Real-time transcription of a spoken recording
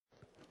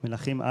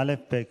מלכים א'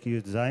 פרק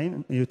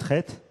י"ח.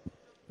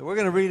 We're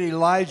going to read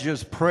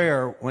Elijah's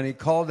prayer when he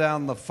called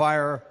down the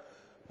fire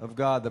of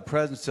God, the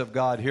presence of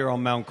God here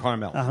on Mount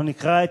Carmel. אנחנו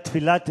נקרא את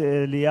תפילת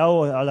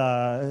אליהו על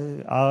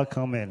הר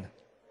הכרמל.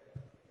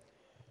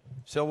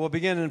 So we'll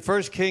begin in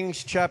 1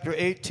 Kings chapter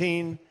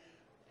 18,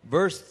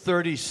 verse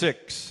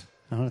 36.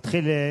 אנחנו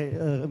נתחיל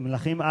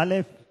מלכים א'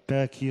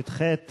 פרק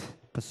י"ח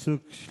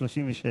פסוק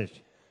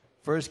 36.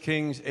 1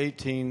 Kings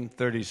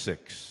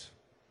 18:36.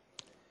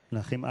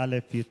 מלכים א'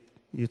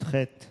 י"ח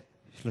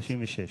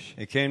 36.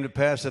 It came to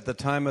pass at the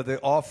time of the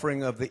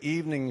offering of the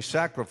evening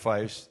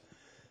sacrifice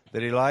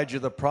that Elijah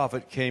the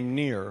prophet came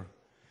near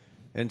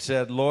and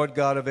said, Lord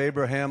God of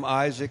Abraham,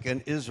 Isaac,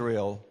 and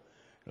Israel,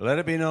 let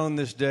it be known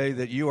this day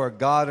that you are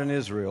God in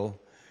Israel,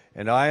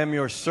 and I am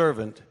your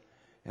servant,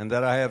 and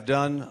that I have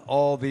done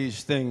all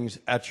these things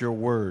at your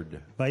word.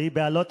 ויהי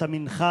בעלות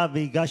המנחה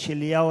ויגש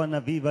אליהו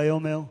הנביא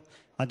ויאמר,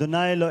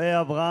 אדוני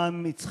אלוהי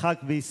אברהם, יצחק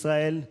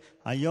וישראל,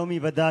 היום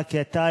יוודע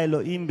כי אתה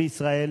אלוהים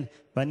בישראל,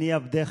 ואני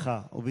עבדך,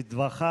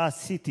 ובדברך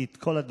עשיתי את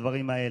כל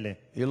הדברים האלה.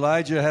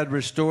 Elijah had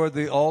restored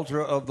the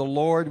altar of the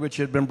Lord which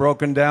had been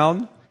broken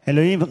down.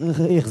 אלוהים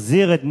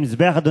החזיר את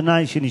מזבח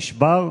אדוני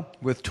שנשבר.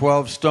 With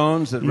 12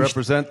 stones that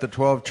represent the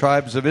 12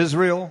 tribes of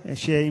Israel.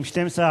 עם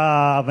 12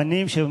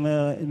 האבנים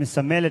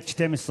שמסמל את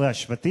 12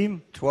 השבטים.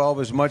 12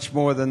 is much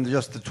more than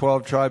just the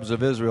 12 tribes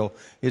of Israel.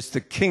 It's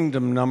the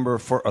kingdom number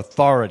for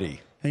authority.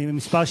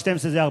 מספר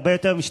 12 זה הרבה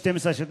יותר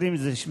מ-12 השבטים,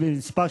 זה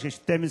מספר של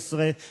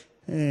 12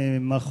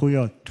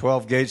 מלכויות.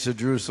 12 gates of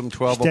Jerusalem,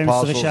 12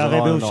 apostles, and on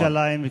and on.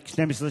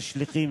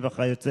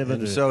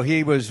 And so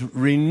he was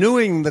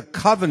renewing the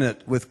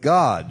covenant with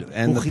God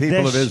and the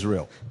people of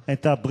Israel. And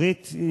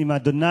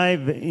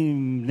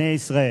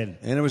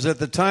it was at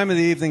the time of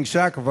the evening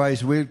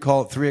sacrifice, we would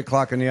call it 3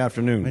 o'clock in the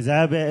afternoon.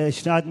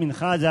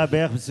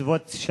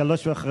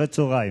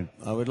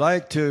 I would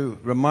like to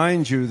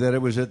remind you that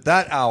it was at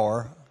that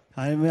hour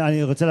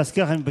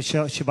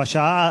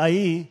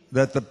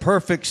that the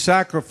perfect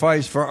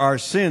sacrifice for our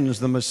sins,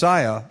 the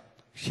Messiah,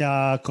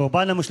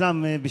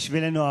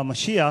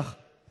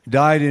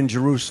 died in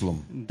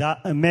Jerusalem.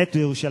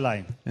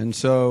 And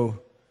so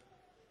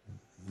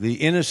the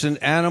innocent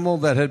animal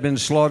that had been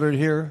slaughtered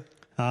here,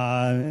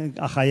 the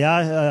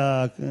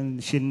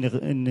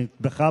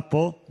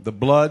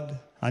blood,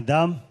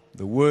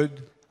 the wood,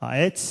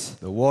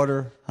 the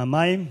water,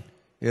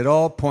 it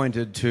all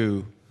pointed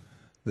to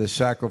the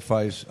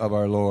sacrifice of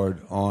our Lord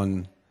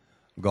on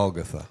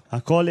Golgotha.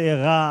 Of course,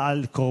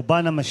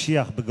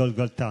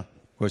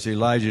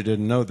 Elijah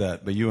didn't know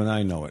that, but you and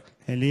I know it.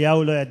 And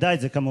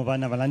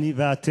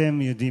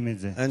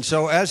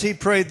so as he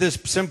prayed this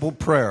simple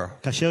prayer,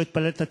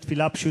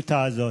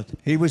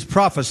 he was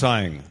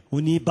prophesying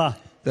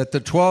that the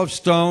 12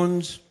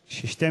 stones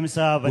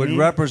would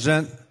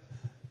represent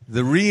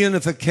the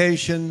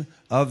reunification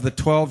of the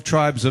 12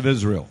 tribes of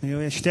Israel.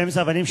 Because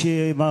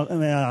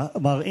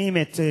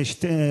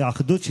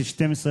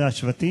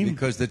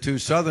the 2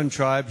 southern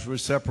tribes were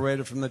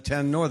separated from the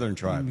 10 northern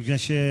tribes.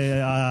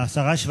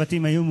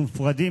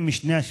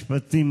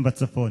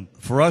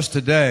 For us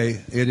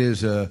today, it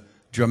is a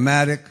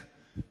dramatic,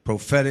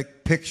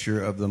 prophetic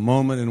picture of the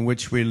moment in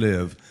which we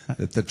live,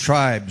 that the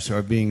tribes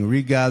are being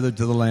regathered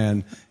to the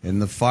land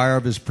and the fire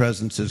of his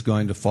presence is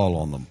going to fall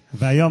on them.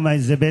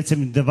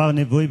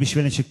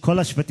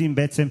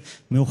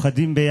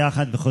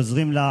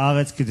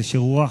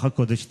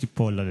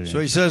 So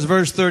he says,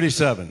 verse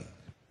 37,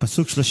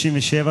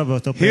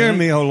 Hear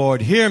me, O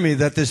Lord, hear me,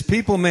 that this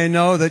people may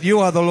know that you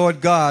are the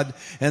Lord God,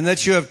 and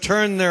that you have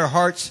turned their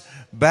hearts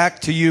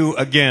back to you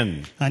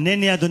again.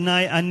 Then the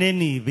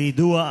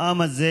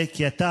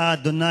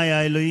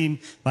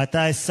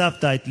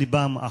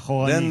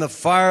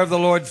fire of the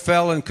Lord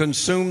fell and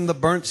consumed the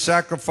burnt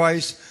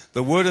sacrifice,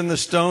 the wood and the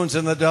stones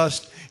and the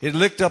dust. It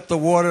licked up the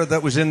water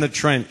that was in the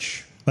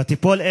trench.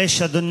 ותיפול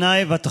אש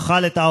אדוני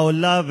ותאכל את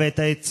העולה ואת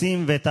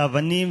העצים ואת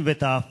האבנים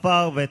ואת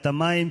האפר ואת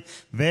המים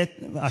ואת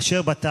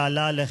אשר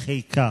בתעלה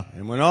לחיקה.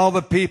 And when all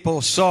the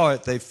people saw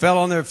it, they fell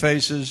on their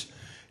faces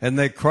and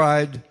they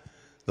cried,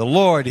 The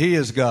Lord, He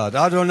is God.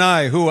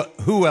 Adonai,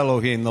 hu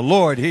Elohim. The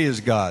Lord, He is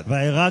God.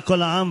 וירא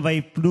כל העם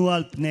ויפלו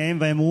על פניהם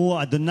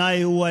ואמרו,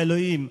 אדוני הוא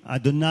האלוהים,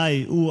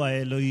 אדוני הוא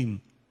האלוהים.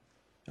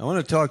 I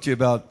want to talk to you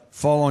about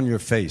fall on your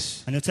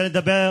face. אני רוצה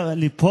לדבר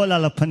ליפול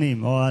על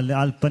הפנים או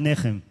על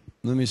פניכם.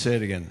 Let me say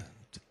it again.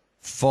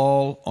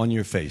 Fall on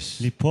your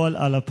face. ליפול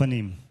על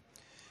הפנים.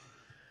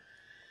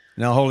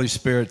 Now, Holy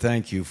Spirit,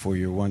 thank you for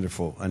your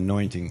wonderful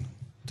anointing.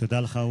 תודה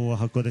לך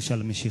רוח הקודש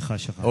על המשיחה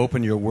שלך.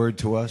 Open your word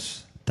to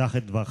us. פתח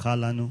את דברך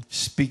לנו.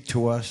 Speak to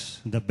us.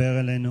 דבר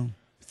אלינו.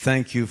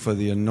 Thank you for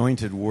the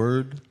anointed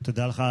word.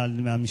 תודה לך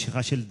על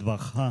המשיחה של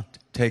דברך.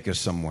 Take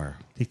us somewhere.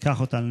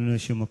 תיקח אותנו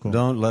לאיזשהו מקום.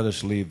 Don't let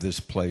us leave this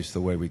place the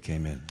way we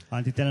came in.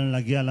 אל תיתן לנו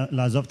להגיע,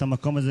 לעזוב את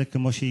המקום הזה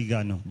כמו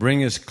שהגענו.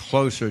 Bring us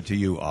closer to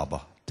you, Abba.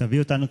 תביא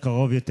אותנו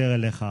קרוב יותר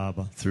אליך,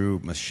 אבא. Through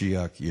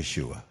Mashiach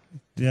Yeshua.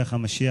 דרך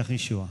המשיח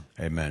ישוע.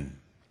 Amen.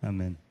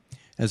 אמן.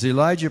 As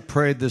Elijah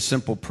prayed this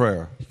simple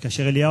prayer,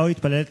 כאשר אליהו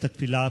התפלל את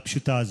התפילה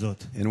הפשוטה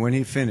הזאת, and when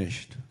he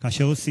finished,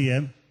 כאשר הוא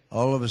סיים,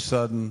 all of a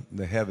sudden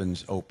the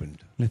heavens opened.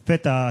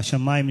 לפתע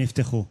השמיים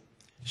נפתחו.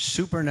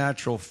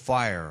 Supernatural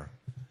fire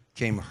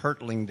came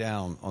hurtling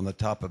down on the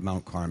top of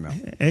Mount Carmel.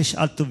 אש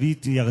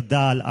אלטובית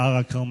ירדה על הר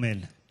הכרמל.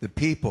 The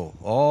people,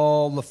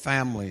 all the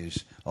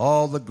families,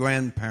 all the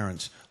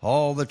grandparents,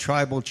 all the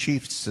tribal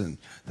chiefs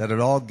that had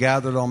all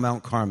gathered on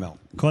Mount Carmel.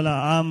 כל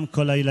העם,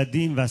 כל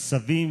הילדים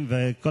והסבים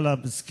וכל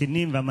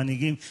הזקנים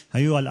והמנהיגים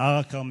היו על הר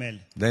הכרמל.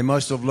 They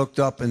must have looked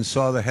up and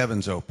saw the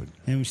heavens open.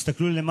 הם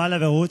הסתכלו למעלה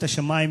וראו את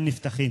השמיים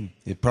נפתחים.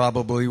 It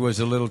probably was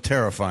a little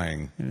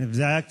terrifying.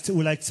 זה היה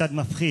אולי קצת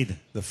מפחיד.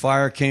 The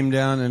fire came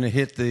down and it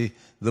hit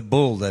the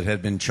bull that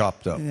had been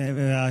chopped up.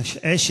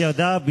 האש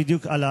ירדה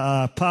בדיוק על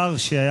הפר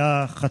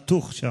שהיה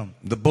חתוך שם.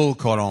 The bull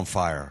caught on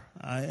fire.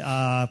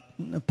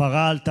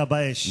 הפרה עלתה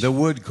באש. The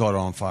wood caught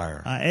on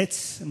fire.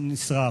 העץ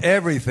נשרף.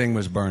 Everything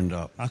was burned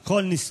up.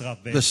 הכל נשרף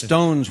The בעצם.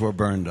 stones were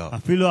burned up.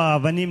 אפילו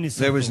האבנים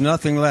There was נשרפו.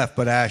 nothing left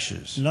but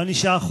ashes. לא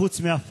נשאר חוץ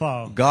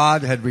מהפר.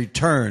 God had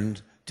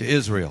returned to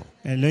Israel.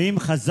 אלוהים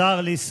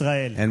חזר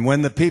לישראל. And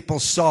when the people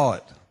saw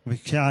it,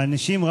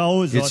 וכשאנשים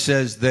ראו it זאת,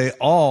 says they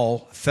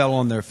all fell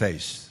on their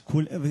face.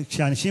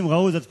 כשאנשים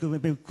ראו זאת,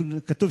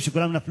 כתוב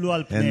שכולם נפלו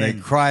על And they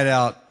פניהם. cried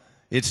out,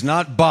 it's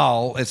not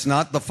Baal, it's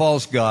not the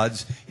false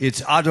gods,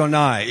 it's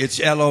Adonai, it's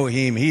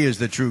Elohim, he is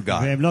the true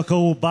God. והם לא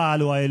קראו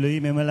בעל הוא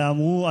האלוהים, הם אלא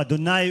אמרו,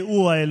 אדוני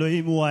הוא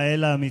האלוהים, הוא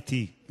האל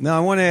האמיתי. Now I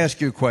want to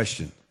ask you a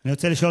question. אני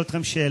רוצה לשאול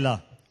אתכם שאלה.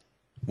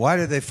 Why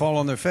did they fall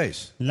on their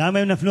face? למה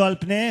הם נפלו על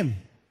פניהם?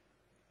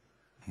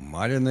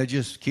 Why didn't they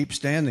just keep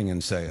standing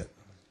and say it?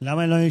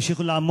 למה הם לא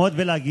המשיכו לעמוד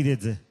ולהגיד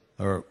את זה?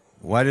 Or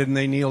why didn't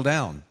they kneel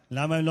down?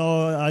 למה הם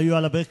לא היו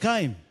על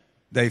הברכיים?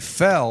 They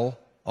fell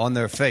on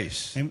their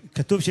face.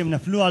 כתוב שהם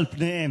נפלו על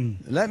פניהם.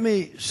 Let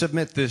me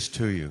submit this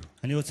to you.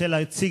 אני רוצה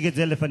להציג את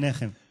זה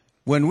לפניכם.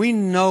 When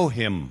we know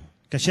him,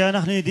 כאשר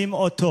אנחנו יודעים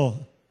אותו,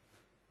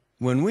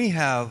 when we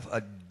have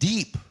a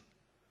deep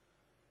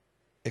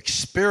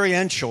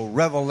experiential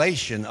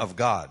revelation of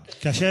God,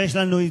 כאשר יש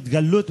לנו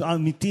התגלות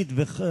אמיתית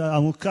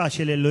ועמוקה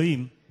של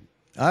אלוהים,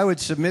 I would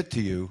submit to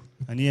you,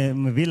 אני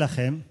מביא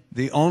לכם,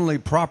 the only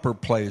proper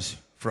place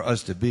for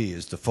us to be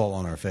is to fall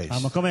on our face.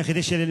 המקום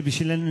היחידי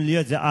בשבילנו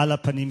להיות זה על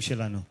הפנים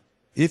שלנו.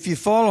 If you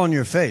fall on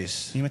your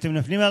face אם אתם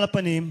נפלים על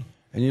הפנים,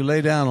 and you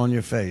lay down on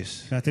your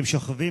face, ואתם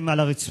שוכבים על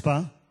הרצפה,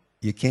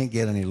 you can't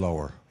get any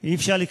lower אי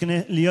אפשר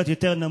להיות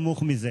יותר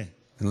נמוך מזה.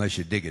 unless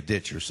you dig a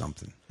ditch or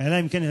something. אלא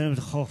אם כן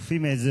אתם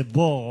חורפים מאיזה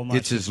בור או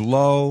It's משהו. as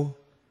low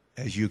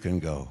as you can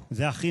go.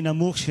 זה הכי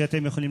נמוך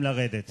שאתם יכולים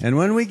לרדת. And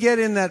when we get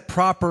in that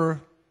proper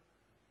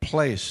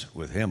place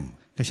with him,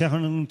 כאשר אנחנו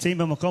נמצאים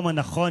במקום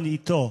הנכון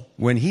איתו,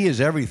 when he is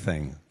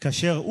everything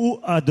כאשר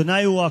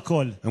אדוני הוא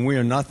הכל, and we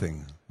are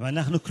nothing,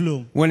 ואנחנו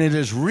כלום, when it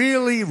is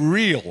really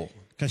real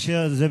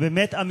כאשר זה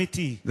באמת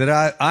אמיתי, that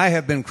I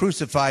have been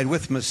crucified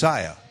with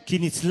Messiah, כי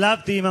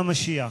נצלבתי עם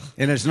המשיח,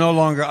 and it's no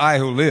longer I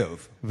who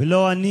live,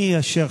 ולא אני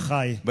אשר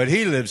חי, but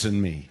he lives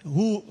in me.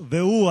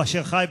 והוא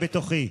אשר חי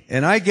בתוכי.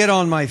 And I get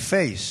on my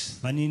face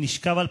ואני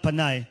נשכב על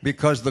פניי,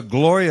 because the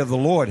glory of the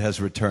Lord has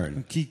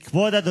returned. כי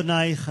כבוד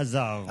אדוני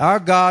חזר. Our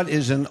God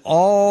is an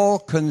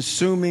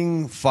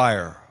all-consuming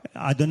fire.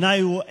 אדוני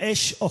הוא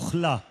אש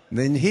אוכלה.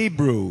 In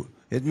Hebrew,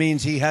 it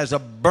means he has a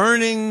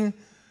burning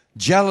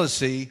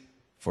jealousy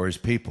for his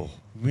people.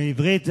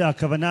 בעברית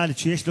הכוונה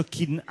שיש לו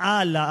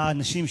קנאה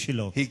לאנשים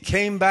שלו. He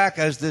came back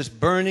as this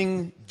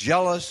burning,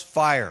 jealous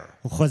fire.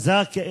 הוא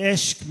חזר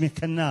כאש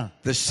מקנאה.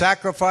 The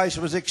sacrifice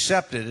was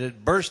accepted.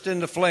 It burst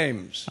into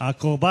flames.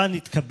 הקורבן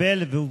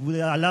התקבל והוא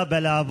עלה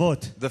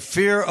בלהבות. The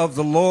fear of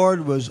the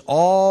Lord was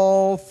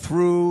all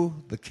through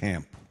the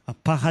camp.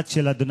 הפחד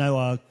של אדוני,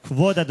 או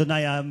כבוד אדוני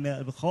היה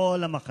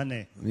בכל המחנה.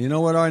 You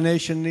know what our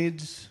nation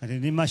needs? אתם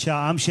יודעים מה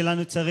שהעם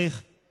שלנו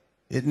צריך?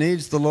 It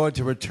needs the Lord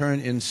to return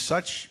in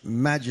such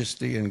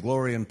majesty and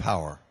glory and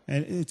power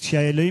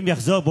שהאלוהים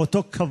יחזור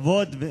באותו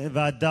כבוד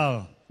והדר.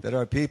 that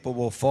our people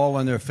will fall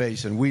on their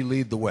face and we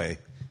lead the way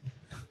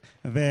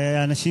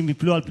ואנשים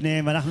יפלו על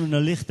פניהם ואנחנו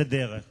נוליך את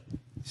הדרך.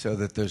 so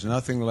that there's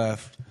nothing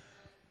left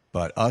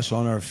but us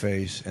on our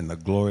face and the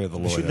glory of the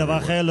Lord שום דבר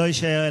everywhere. אחר לא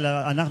יישאר,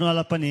 אלא אנחנו על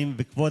הפנים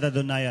וכבוד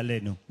אדוני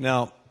עלינו.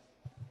 Now,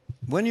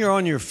 when you're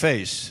on your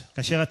face,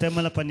 כאשר אתם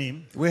על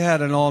הפנים, we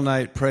had an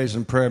all-night praise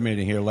and prayer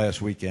meeting here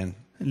last weekend.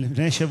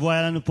 לפני שבוע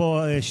היה לנו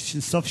פה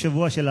סוף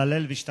שבוע של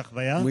הלל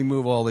והשתחוויה. We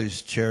move all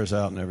these chairs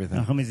out and everything.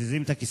 אנחנו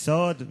מזיזים את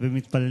הכיסאות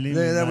ומתפללים.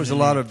 There was a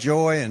lot of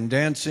joy and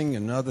dancing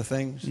and other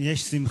things.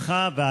 יש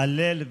שמחה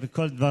והלל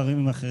וכל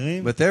דברים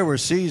אחרים. But there were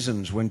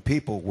seasons when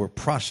people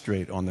were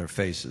prostrate on their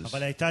faces.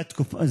 אבל הייתה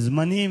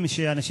זמנים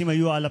שאנשים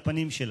היו על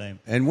הפנים שלהם.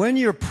 And when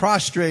you're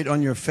prostrate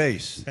on your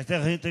face,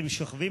 כאשר אתם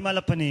שוכבים על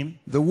הפנים,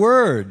 the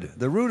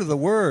root of the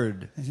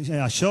word,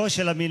 השורש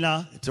של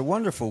המילה, it's a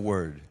wonderful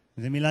word.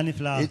 זה מילה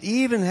נפלאה. It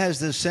even has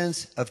the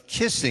sense of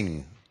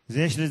kissing,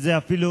 יש לזה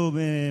אפילו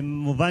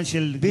מובן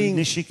של being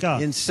נשיקה.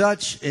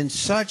 in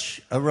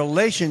such a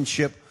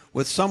relationship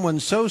with someone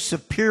so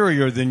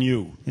superior than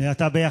you.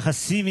 אתה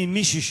ביחסים עם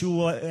מישהו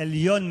שהוא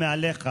עליון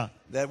מעליך.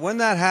 That when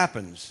that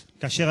happens,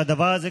 כאשר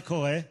הדבר הזה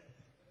קורה,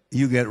 you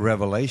get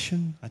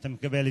revelation, אתה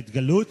מקבל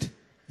התגלות,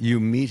 you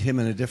meet him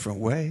in a different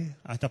way.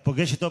 אתה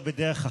פוגש אותו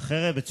בדרך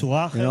אחרת,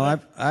 בצורה You know, אחרת.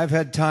 I've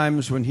had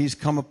times when he's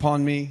come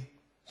upon me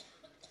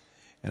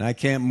and I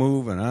can't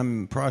move and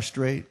I'm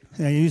prostrate.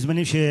 היו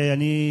זמנים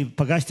שאני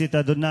פגשתי את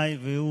אדוני,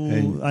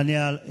 ואני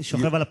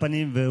שוכב על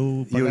הפנים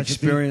והוא You פגש אותי.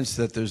 experience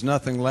that there's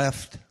nothing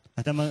left.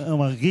 אתה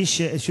מרגיש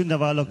ששום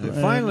דבר לא You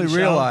finally נשאר.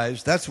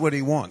 realize that's what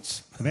he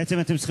wants. בעצם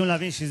אתם צריכים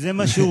להבין שזה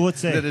מה שהוא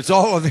רוצה. That it's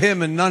all of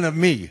him and none of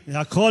me.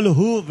 הכל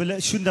הוא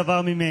ושום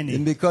דבר ממני.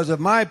 And because of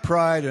my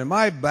pride and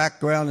my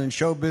background in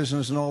show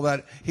business and all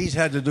that, he's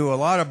had to do a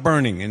lot of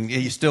burning, and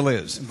he still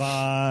is.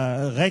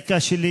 ברקע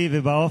שלי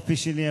ובאופי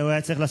שלי הוא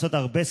היה צריך לעשות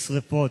הרבה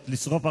שריפות,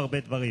 לשרוף הרבה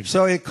דברים.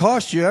 So it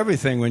costs you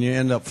everything when you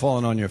end up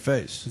falling on your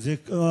face. זה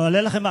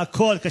עולה לכם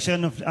הכל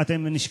כאשר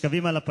אתם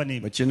נשכבים על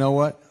הפנים. But you know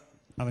what?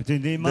 אבל אתם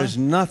יודעים מה? There's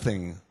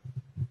nothing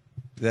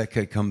that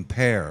could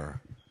compare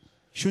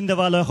שום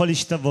דבר לא יכול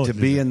להשתוות to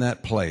be in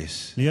that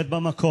place להיות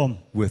במקום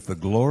with the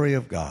glory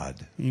of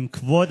God, עם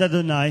כבוד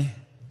אדוני,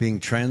 being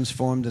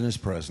transformed in his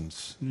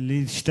presence,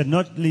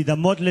 להשתנות,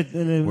 להידמות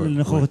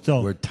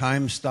לנוכחותו, where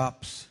time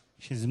stops,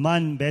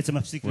 שזמן בעצם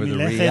מפסיק where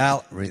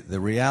מלכת. the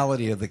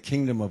reality of the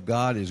kingdom of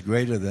God is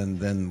greater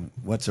than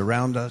what's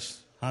around us.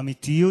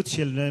 האמיתיות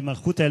של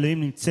מלכות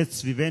האלוהים נמצאת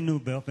סביבנו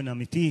באופן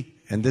אמיתי,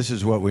 And this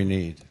is what we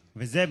need.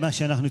 וזה מה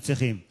שאנחנו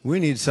צריכים. We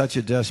need such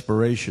a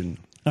desperation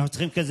אנחנו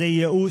צריכים כזה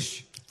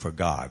ייאוש for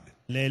God.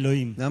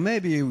 לאלוהים. Now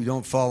maybe you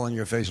don't fall on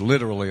your face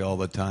literally all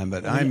the time,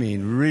 but I mean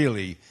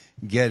really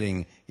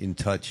getting in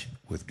touch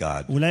with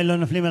God. אולי לא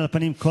נפלים על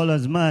הפנים כל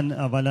הזמן,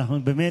 אבל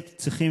אנחנו באמת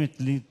צריכים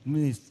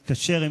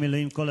להתקשר עם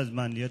אלוהים כל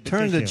הזמן, להיות Turn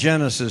to בקשר.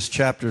 Genesis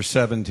chapter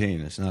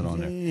 17. It's not on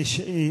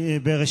there.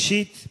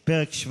 בראשית,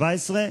 פרק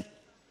 17,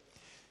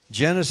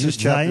 Genesis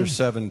chapter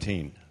 17,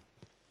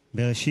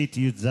 בראשית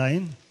י"ז,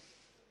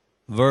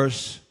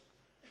 verse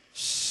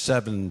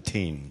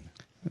 17.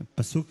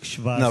 פסוק No,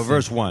 17.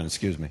 verse 1,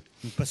 excuse me.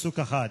 פסוק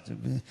 1.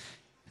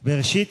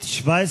 בראשית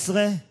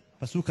 17,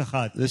 פסוק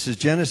 1. This is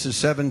Genesis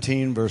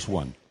 17, verse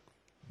 1.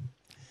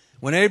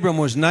 When Abram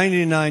was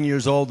 99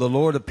 years old, the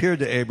Lord appeared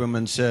to Abram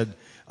and said,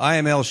 I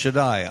am El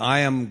Shaddai, I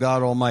am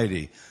God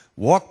Almighty.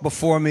 Walk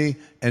before me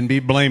and be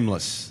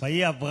blameless.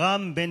 ויהי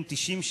אברהם בן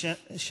 90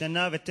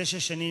 שנה ו9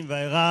 שנים,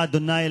 וירא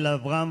אדוני אל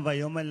אברהם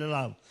ויאמר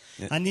אליו,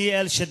 אני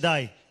אל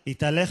שדי,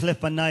 התהלך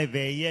לפניי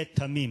ואהיה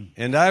תמים.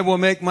 And I will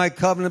make my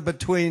covenant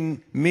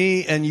between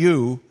me and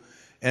you,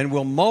 and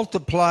will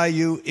multiply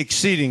you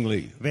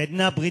exceedingly.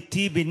 ואתנה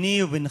בריתי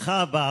ביני ובינך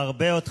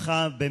וארבה אותך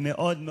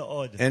במאוד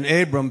מאוד. And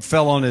Abram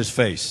fell on his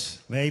face,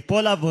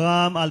 ויפול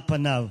אברהם על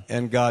פניו,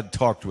 and God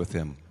talked with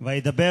him.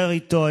 וידבר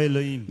איתו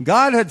אלוהים.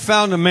 God had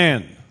found a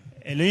man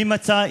אלוהים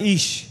מצא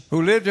איש who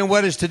lived in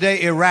what is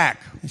today Iraq,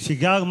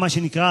 שגר מה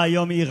שנקרא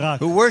היום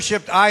עיראק, who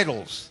worshipped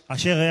idols.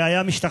 אשר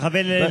היה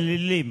משתחווה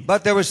לאלילים.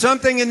 But there was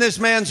something in this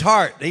man's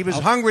heart. He was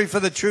hungry for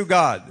the true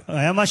God.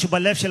 היה משהו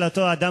בלב של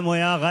אותו אדם, הוא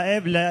היה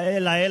רעב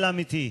לאל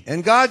האמיתי.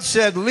 And God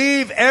said,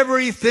 leave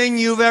everything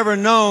you've ever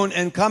known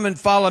and come and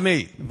follow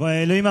me.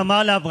 ואלוהים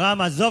אמר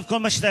לאברהם, עזוב כל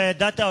מה שאתה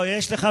ידעת או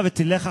יש לך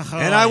ותלך And I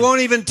אחריי.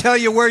 won't even tell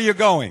you where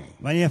you're going.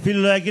 ואני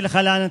אפילו לא אגיד לך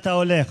לאן אתה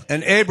הולך.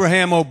 And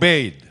Abraham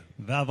obeyed.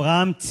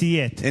 ואברהם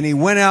ציית. And he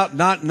went out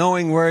not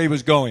knowing where he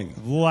was going.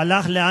 והוא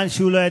הלך לאן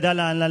שהוא לא ידע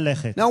לאן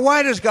ללכת. Now,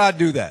 why does God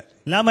do that?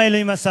 למה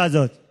אלוהים עשה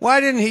זאת? Why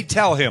didn't he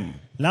tell him,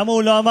 למה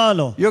הוא לא אמר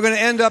לו? you're going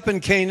to end up in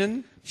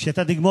Canaan,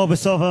 שאתה תגמור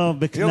בסוף you're going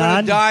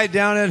בכנען, to die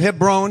down at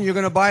Hebron, you're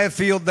going to buy a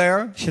field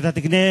there, שאתה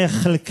תקנה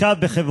חלקה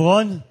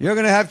בחברון, you're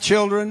going to have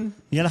children,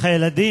 יהיה לך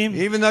ילדים,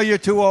 even though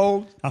you're too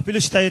old,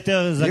 אפילו שאתה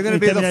יותר you're going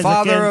to be the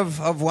father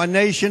of one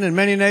nation and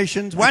many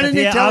nations. Why didn't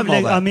he אתה tell תהיה him אב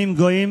all that? לעמים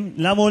גויים,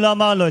 למה הוא לא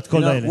אמר לו את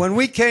כל האלה? When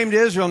we came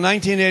to Israel in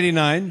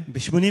 1989,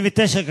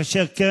 ב-89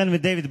 כאשר קרן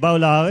ודייוויד באו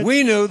לארץ,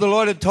 we knew the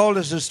Lord had told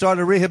us to start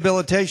a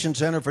rehabilitation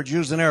center for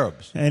Jews and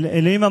Arabs.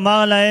 אלוהים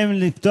אמר להם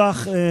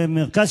לפתוח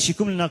מרכז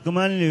שיקום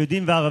לנרקומנים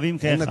ליהודים וערבים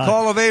And the כאחד.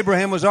 call of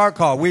Abraham was our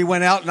call. We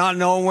went out not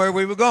knowing where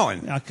we were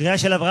going. הקריאה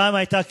של אברהם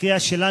הייתה קריאה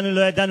שלנו,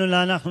 לא ידענו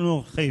לאן אנחנו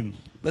הולכים.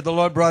 But the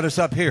Lord brought us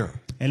up here.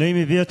 אלוהים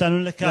הביא אותנו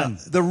לכאן.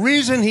 Now, the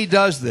reason he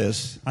does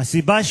this,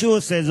 הסיבה שהוא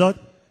עושה זאת,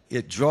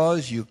 it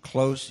draws you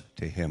close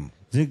to him.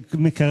 זה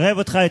מקרב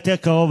אותך יותר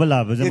קרוב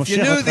אליו, וזה If you מושך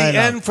knew אותך the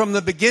אליו. end from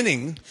the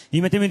beginning,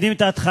 אם אתם יודעים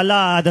את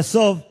ההתחלה עד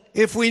הסוף,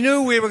 if we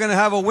knew we were going to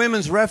have a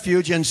women's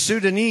refuge and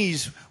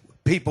Sudanese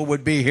people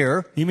would be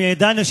here, אם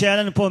ידענו שיהיה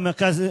לנו פה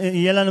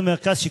יהיה לנו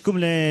מרכז שיקום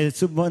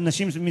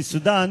לנשים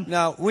מסודן,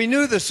 now we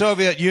knew the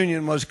Soviet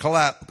Union was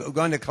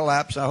going to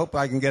collapse. I hope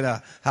I can get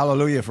a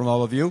hallelujah from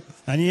all of you.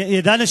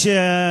 ידענו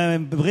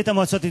שברית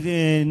המועצות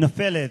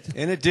נופלת,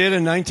 And it did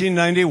in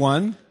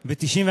 1991.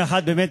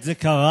 ב-91 באמת זה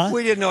קרה.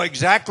 We didn't know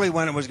exactly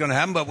when it was going to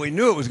happen, but we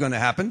knew it was going to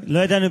happen. לא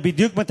ידענו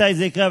בדיוק מתי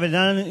זה יקרה, אבל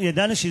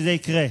ידענו שזה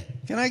יקרה.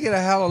 Can I get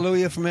a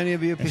hallelujah from any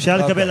of you? אפשר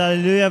לקבל Okay.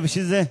 הללויה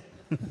בשביל זה?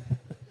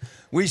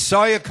 We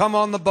saw you come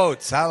on the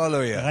boats.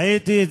 Hallelujah.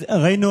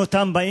 ראינו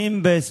אותם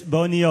באים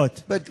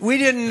באוניות. But we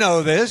didn't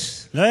know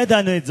this. לא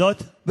ידענו את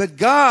זאת. But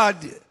God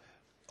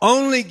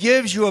only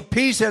gives you a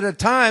piece at a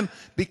time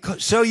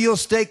so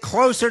you'll stay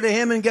closer to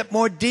him and get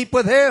more deep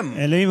with him.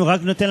 אלוהים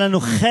רק נותן לנו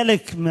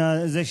חלק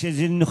מזה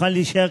שנוכל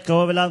להישאר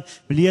קרוב אליו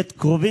ולהיות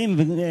קרובים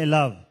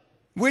אליו.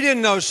 We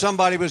didn't know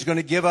somebody was going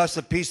to give us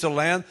a piece of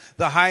land,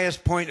 the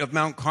highest point of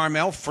Mount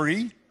Carmel,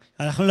 free.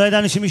 אנחנו לא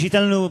ידענו שמי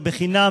שייתן לנו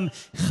בחינם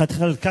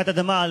חלקת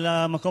אדמה על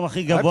המקום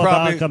הכי גבוה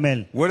בהר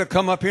כרמל. would have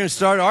come up here and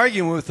started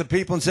arguing with the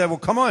people and said, well,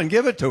 come on,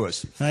 give it to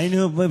us.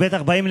 היינו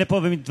בטח באים לפה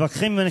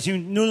ומתווכחים עם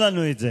אנשים, תנו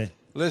לנו את זה.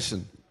 Listen,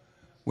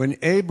 when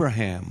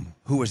Abraham,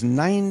 who was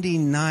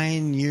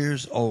 99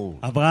 years old,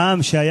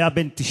 אברהם שהיה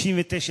בן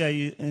 99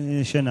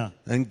 שנה,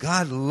 and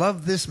God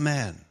loved this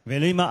man,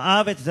 ואלוהים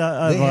אהב את they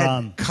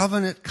אברהם. had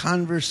covenant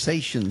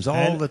conversations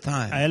all the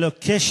time. היה לו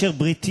קשר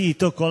בריתי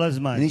איתו כל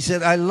הזמן. And he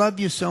said, I love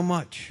you so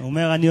much. הוא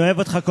אומר, אני אוהב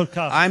אותך כל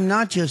כך. I'm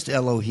not just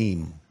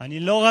Elohim. אני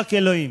לא רק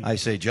אלוהים. I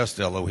say just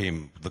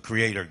Elohim, the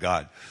creator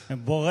God.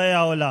 בורא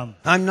העולם.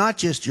 I'm not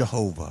just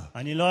Jehovah.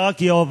 אני לא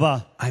רק יהובה.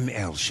 I'm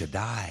El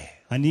Shaddai.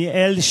 אני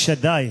אל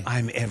שדאי.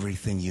 I'm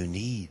everything you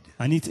need.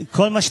 אני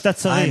כל מה שאתה I'm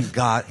צריך.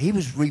 God. He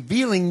was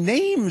revealing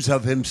names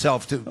of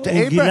himself to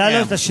הוא גילה לו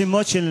Abraham. את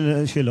השמות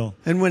שלו.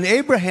 And when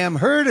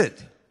Abraham heard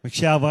it,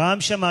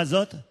 וכשאברהם שמע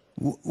זאת,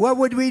 what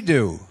would we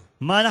do?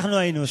 מה אנחנו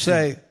היינו עושים?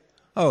 Say,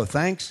 oh,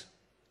 thanks.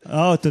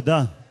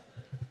 תודה.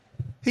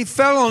 He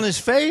fell on his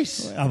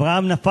face.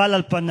 אברהם נפל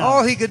על פניו.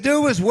 All he could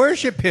do was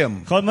worship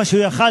him. כל מה שהוא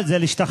יכל זה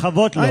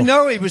להשתחוות לו. I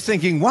know he was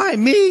thinking, why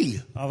me?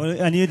 אבל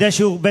אני יודע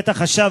שהוא בטח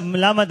חשב,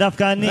 למה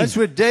דווקא אני? That's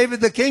what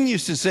David the king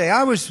used to say.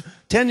 I was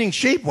tending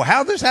sheep. Well,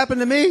 how this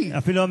happened to me?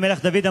 אפילו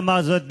המלך דוד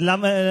אמר זאת,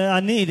 למה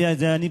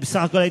אני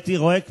בסך הכל הייתי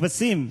רואה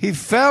כבשים.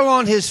 He fell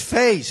on his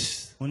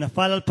face הוא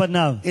נפל על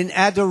פניו. in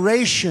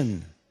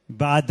adoration,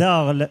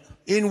 בהדר,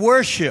 in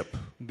worship.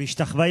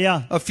 בהשתחוויה.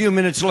 A few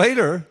minutes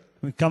later,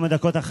 כמה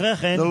דקות אחרי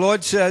כן, the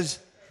Lord says,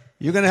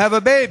 you're going to have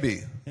a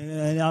baby.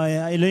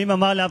 אלוהים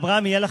אמר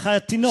לאברהם, יהיה לך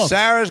תינוק.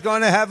 Sarah's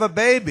going to have a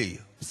baby.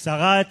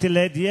 שרה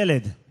תלד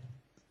ילד.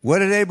 What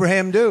did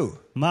Abraham do?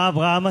 מה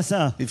אברהם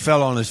עשה? He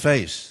fell on his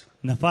face.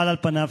 נפל על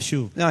פניו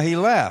שוב. Now he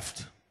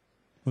laughed.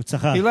 הוא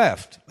צחק. He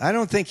laughed. I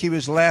don't think he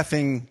was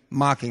laughing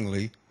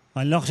mockingly.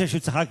 אני לא חושב שהוא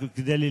צחק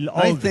כדי I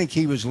ללעוג. think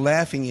he was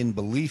laughing in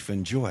belief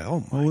and joy.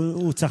 Oh my.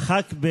 הוא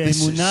צחק This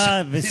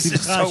באמונה is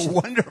ושמחה. so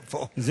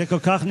wonderful. זה כל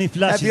כך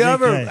נפלא Have שזה you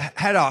ever יקרה.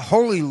 had a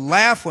holy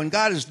laugh when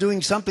God is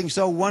doing something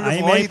so wonderful?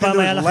 האם All אי you can פעם do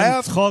היה is לכם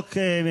laugh? צחוק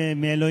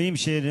מאלוהים,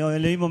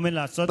 שאלוהים אומר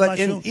לעשות But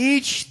משהו? in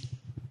each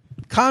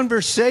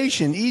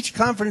conversation, each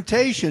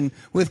confrontation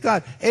with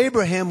God,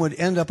 Abraham would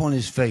end up on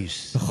his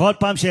face. בכל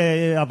פעם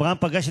שאברהם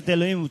פגש את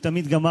אלוהים, הוא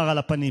תמיד גמר על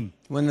הפנים.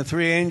 When the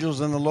three angels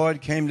and the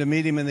Lord came to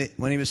meet him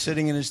when he was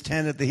sitting in his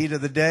tent at the heat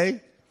of the day,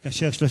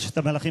 כאשר שלושת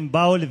המלאכים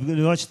באו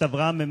לראות את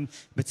אברהם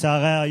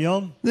בצהרי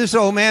היום, this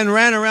old man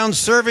ran around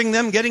serving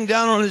them, getting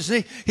down on his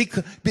knee.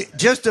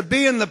 Just to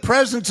be in the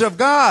presence of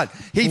God.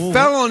 He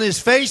fell on his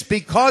face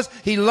because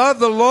he loved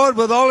the Lord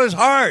with all his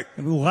heart.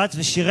 הוא רץ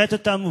ושירת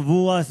אותם,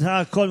 והוא עשה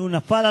הכל, הוא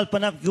נפל על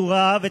פניו כי הוא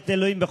אהב את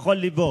אלוהים בכל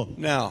ליבו.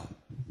 Now,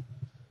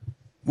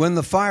 when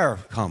the fire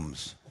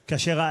comes,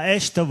 כאשר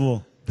האש תבוא,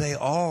 they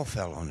all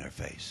fell on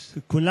their face.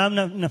 כולם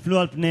נפלו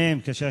על פניהם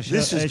כאשר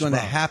This is האש going to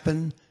באה.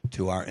 happen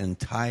to our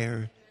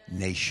entire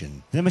nation.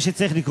 זה מה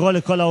שצריך לקרוא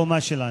לכל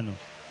האומה שלנו.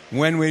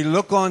 When we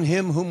look on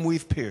him whom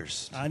we've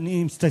pierced,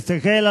 אני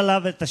מסתכל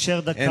עליו את אשר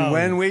and דקר.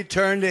 when we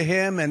turn to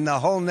him and the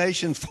whole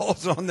nation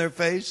falls on their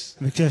face,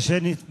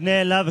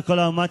 וכשנפנה אליו וכל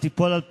האומה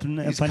תיפול על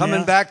he's פניה,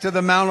 coming back to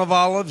the Mount of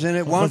Olives, and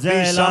it won't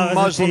be some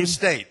Muslim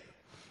state.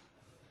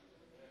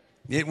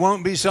 It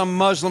won't be some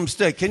Muslim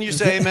state. Can you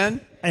say amen?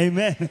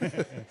 אמן.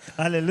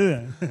 הללויה.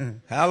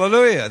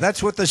 Hallelujah.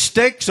 That's what the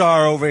stakes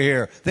are over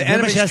here. The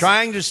enemy's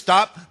trying to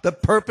stop the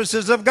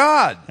purposes of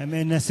God. הם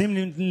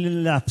מנסים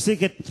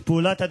להפסיק את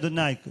פעולת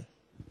אדוני.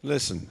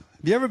 Listen,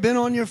 have you ever been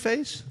on your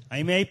face?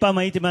 האם אי פעם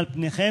הייתם על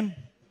פניכם?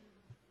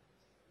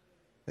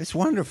 It's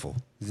wonderful.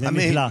 זה I mean,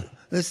 נפלא.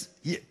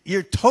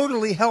 you're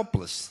totally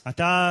helpless.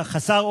 אתה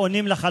חסר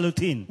אונים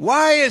לחלוטין.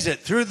 Why is it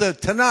through the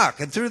Tanakh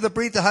and through the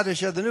Brit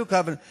Hadashah, the New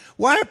Covenant,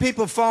 why are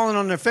people falling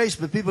on their face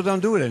but people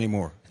don't do it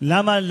anymore?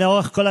 למה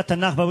לאורך כל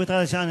התנ"ך בברית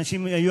החדשה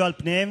אנשים היו על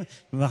פניהם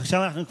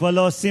ועכשיו אנחנו כבר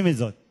לא עושים את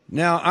זאת?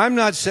 Now, I'm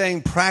not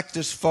saying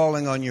practice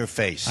falling on your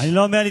face. אני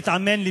לא אומר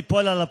להתאמן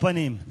ליפול על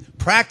הפנים.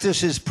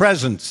 Practice is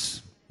presence.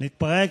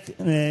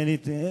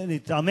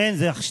 להתאמן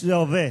זה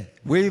הווה.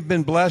 We've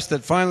been blessed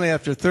that finally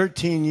after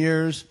 13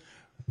 years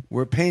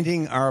we're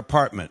painting our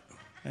apartment.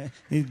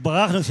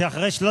 התברכנו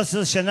שאחרי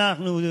 13 שנה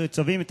אנחנו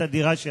צובעים את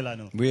הדירה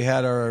שלנו. We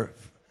had our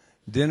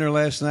dinner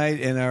last night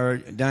in our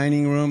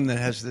dining room that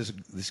has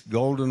this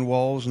golden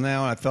walls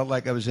now. I felt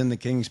like I was in the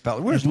king's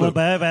palace. Where's Luke?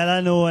 בערב היה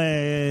לנו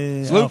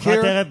Luke ארוחת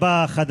here? ערב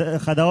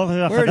בחדר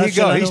האוכל Where'd he החדש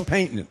go? He's שלנו.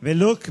 painting it.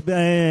 ולוק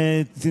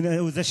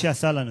הוא זה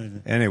שעשה לנו את זה.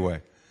 Anyway,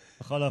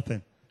 בכל אופן.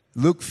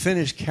 Luke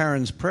finished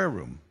Karen's prayer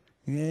room.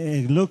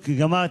 לוק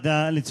גמר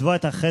לצבוע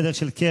את החדר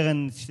של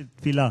קרן של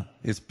תפילה.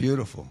 It's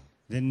beautiful.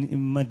 זה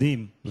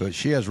מדהים. But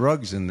she has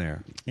rugs in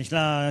there. יש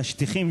לה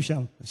שטיחים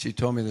שם. She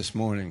told me this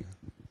morning,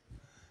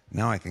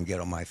 now I can get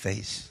on my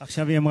face.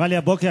 עכשיו היא אמרה לי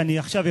הבוקר, אני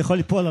עכשיו יכול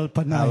ליפול על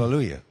פניי.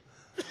 Hallelujah.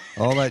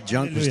 All that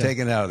junk was Hallelujah.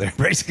 taken out of there.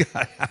 Praise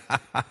God.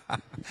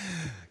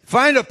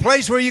 Find a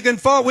place where you can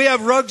fall. We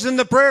have rugs in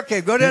the prayer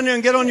cave. Go down there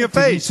and get on your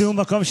face. תמצאו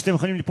מקום שאתם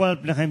יכולים ליפול על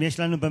פניכם. יש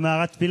לנו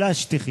במערת תפילה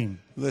שטיחים.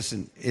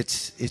 Listen,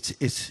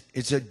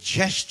 it's a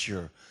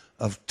gesture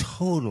of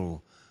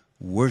total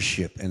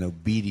worship and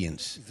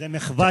obedience. זה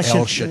מחווה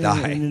El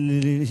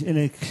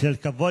Shaddai. של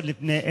כבוד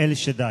לפני אל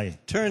שדאי.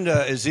 Turn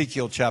to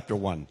Ezekiel chapter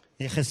 1.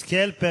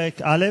 יחזקאל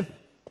פרק א',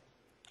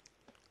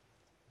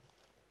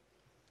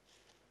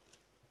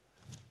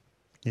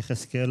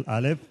 יחזקאל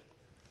א',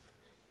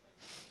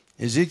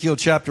 Ezekiel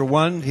chapter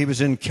 1, he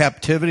was in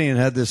captivity and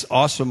had this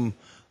awesome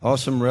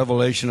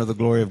revelation of the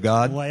glory of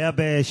God. הוא היה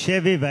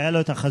בשבי והיה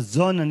לו את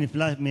החזון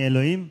הנפלא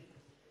מאלוהים.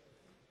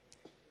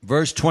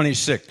 Verse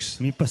 26.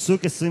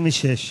 מפסוק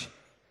 26.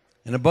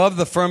 And above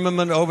the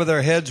firmament over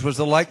their heads was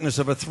the likeness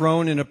of a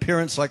throne in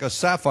appearance like a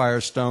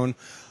sapphire stone.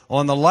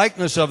 On the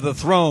likeness of the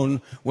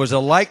throne was a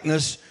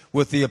likeness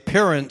with the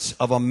appearance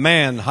of a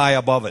man high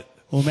above it.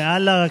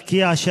 ומעל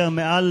הרקיע אשר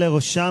מעל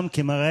לראשם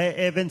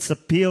כמראה אבן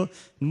ספיר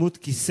דמות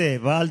כיסא,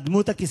 ועל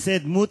דמות הכיסא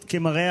דמות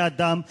כמראה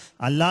אדם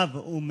עליו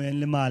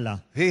ומלמעלה.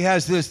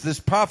 This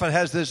prophet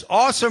has this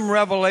awesome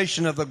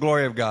revelation of the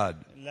glory of God.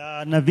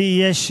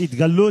 לנביא יש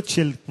התגלות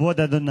של כבוד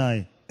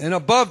אדוני. And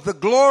above the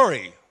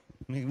glory,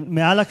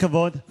 מעל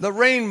הכבוד, the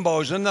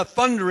rainbows and the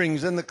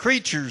thunderings and the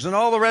creatures and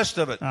all the rest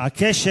of it.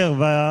 הקשר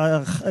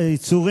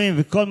והיצורים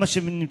וכל מה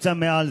שנמצא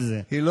מעל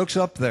זה. He looks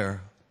up there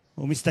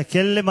הוא מסתכל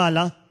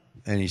למעלה,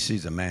 and he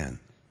sees a man.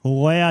 הוא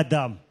רואה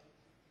אדם.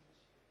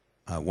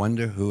 I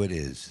wonder who it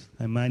is.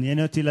 מעניין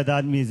אותי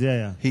לדעת מי זה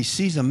היה. He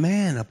sees a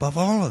man above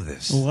all of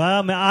this. הוא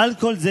ראה מעל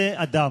כל זה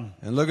אדם.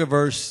 And look at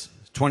verse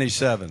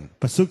 27.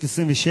 פסוק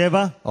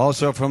 27.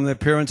 Also from the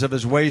appearance of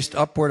his waist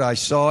upward I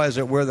saw as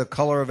it were the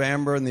color of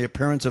amber and the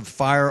appearance of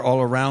fire all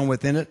around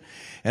within it.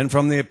 And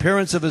from the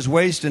appearance of his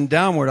waist and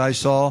downward I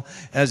saw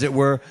as it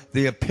were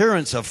the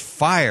appearance of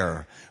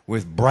fire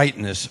with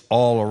brightness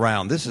all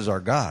around. This is our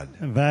God.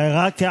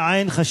 והראה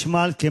כעין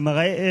חשמל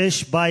כמראה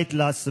אש בית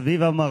לה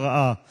סביב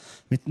המראה.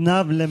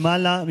 מתניו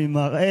למעלה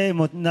ממראה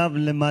מותניו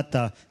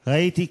למטה.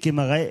 ראיתי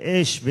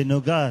כמראה אש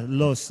ונוגה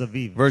לו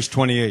סביב. Verse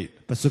 28.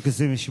 פסוק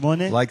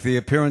 28. Like the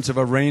appearance of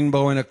a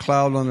rainbow in a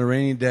cloud on a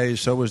rainy day,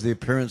 so was the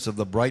appearance of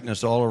the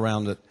brightness all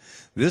around it.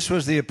 This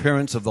was the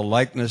appearance of the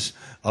likeness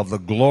of the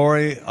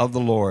glory of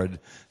the Lord.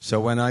 So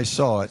when I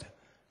saw it,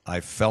 I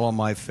fell on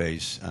my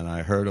face, and I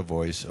heard a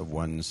voice of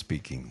one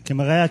speaking.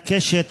 כמראה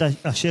הקשת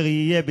אשר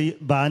יהיה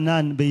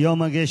בענן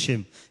ביום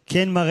הגשם.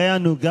 כן מראה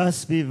הנוגה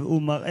סביב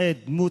ומראה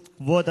דמות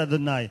כבוד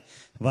אדוני.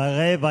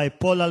 והראה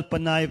ויפול על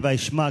פניי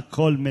וישמע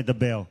קול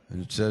מדבר.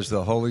 And it says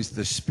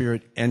the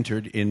Spirit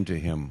entered into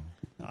him.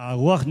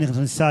 הרוח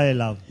נכנסה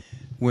אליו.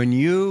 When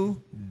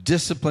you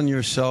discipline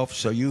yourself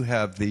so you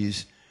have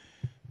these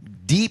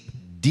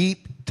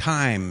deep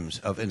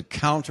times of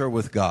encounter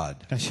with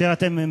God, כאשר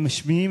אתם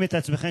משמיעים את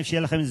עצמכם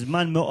שיהיה לכם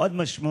זמן מאוד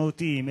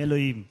משמעותי עם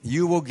אלוהים.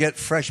 you will get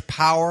fresh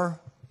power.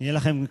 יהיה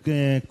לכם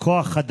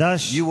כוח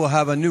חדש. You will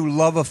have a new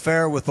love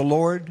affair with the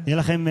Lord. יהיה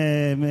לכם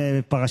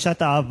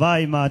פרשת אהבה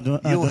עם You'll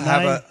אדוני.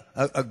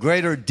 have a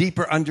greater,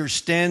 deeper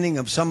understanding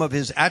of some of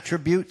his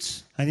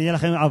attributes. יהיה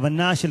לכם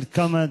הבנה של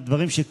כמה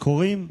דברים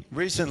שקורים.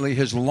 Recently,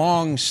 his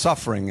long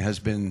suffering has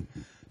been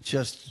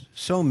just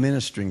so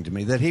ministering to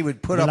me that he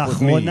would put up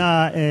with me.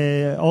 לאחרונה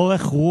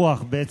אורך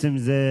רוח בעצם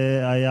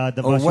זה היה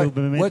הדבר שהוא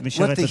באמת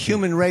משרת What the אותי.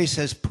 human race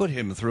has put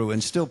him through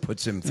and still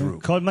puts him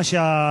through. כל מה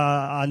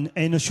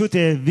שהאנושות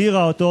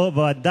העבירה אותו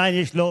ועדיין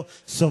יש לו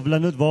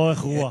סובלנות ואורך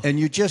רוח. And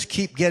you just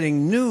keep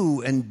getting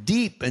new and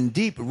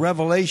deep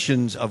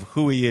revelations of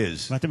who he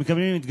is. ואתם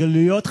מקבלים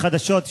התגלויות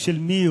חדשות של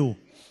מי הוא.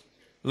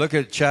 Look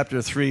at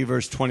chapter 3,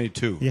 verse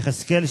 22.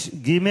 יחזקאל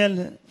ג'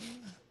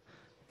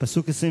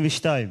 פסוק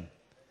 22.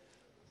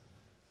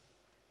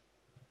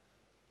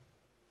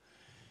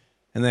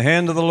 And the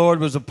hand of the Lord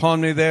was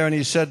upon me there, and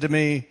he said to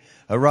me,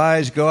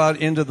 Arise, go out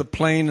into the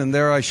plain, and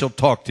there I shall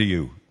talk to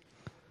you.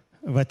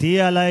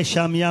 ותהי עלי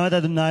שם יד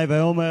אדוני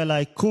ויאמר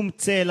אלי קום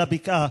צא אל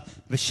הבקעה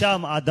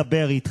ושם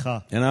אדבר איתך.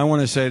 And I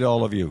want to say to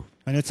all of you,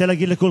 אני רוצה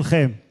להגיד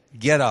לכולכם,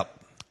 get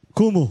up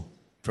קומו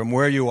from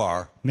where you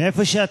are,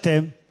 מאיפה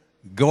שאתם,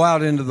 go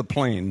out into the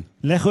plain,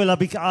 לכו אל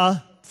הבקעה,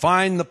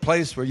 find the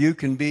place where you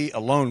can be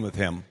alone with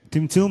him.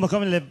 תמצאו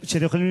מקום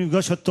שאתם יכולים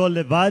לפגוש אותו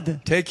לבד.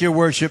 Take your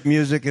worship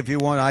music if you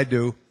want, I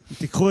do.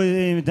 תיקחו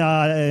את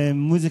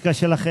המוזיקה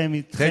שלכם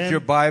איתכם. Take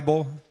your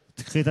Bible.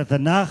 תקחי את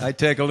התנ"ך. I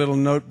take a little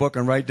notebook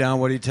and write down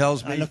what he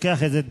tells אני me.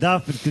 לוקח איזה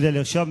דף כדי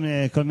לרשום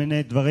כל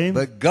מיני דברים.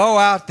 But go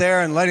out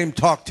there and let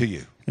him talk to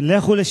you.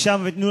 לכו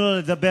לשם ותנו לו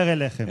לדבר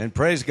אליכם. And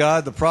praise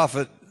God, the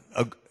prophet,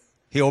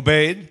 he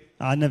obeyed.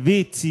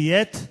 הנביא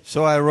ציית.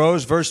 So I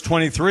arose, verse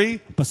 23.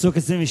 פסוק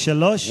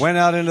 23. Went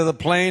out into the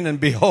plain, and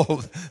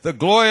behold, the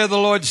glory of the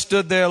Lord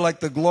stood there like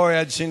the glory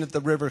I'd seen at the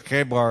river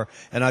Chebar,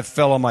 and I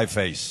fell on my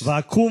face.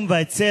 ואקום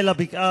ואצא אל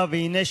הבקעה,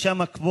 והנה שם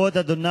כבוד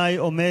אדוני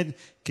עומד,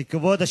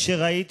 ככבוד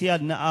אשר ראיתי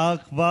עד נהר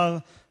כבר,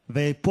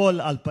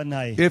 ויפול על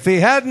פניי. If he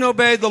hadn't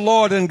obeyed the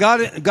Lord and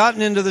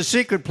gotten into the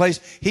secret place,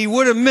 he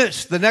would have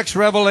missed the next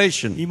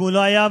revelation. אם הוא לא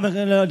היה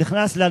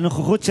נכנס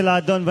לנוכחות של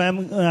האדון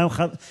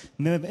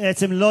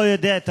בעצם לא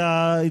יודע את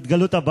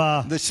ההתגלות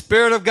הבאה. The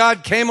Spirit of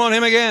God came on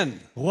him again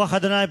רוח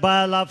אדוני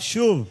באה עליו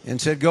שוב.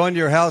 and said, go into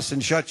your house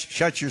and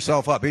shut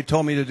yourself up. He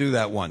told me to do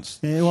that once.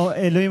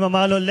 אלוהים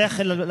אמר לו,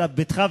 לך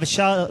לביתך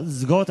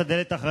וסגור את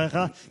הדלת אחריך.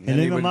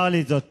 אלוהים אמר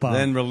לי זאת פעם.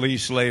 Then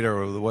release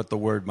later what the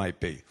word might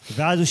be.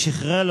 ואז הוא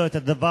שחרר לו את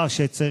הדבר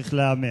שצריך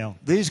להאמר.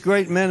 These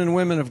great men and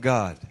women of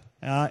God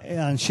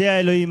אנשי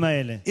האלוהים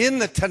האלה in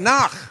the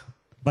Tanakh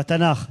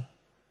בתנ"ך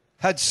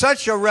had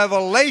such a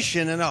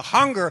revelation and a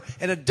hunger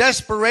and a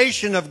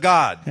desperation of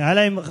God. היה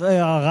להם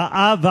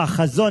הרעב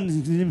והחזון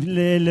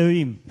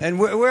לאלוהים. And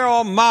we're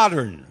all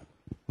modern.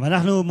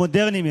 ואנחנו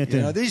מודרניים You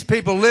יותר. know, these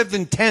people lived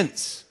in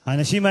tents.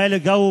 האנשים האלה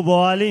גרו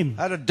באוהלים.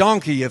 Had a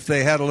donkey if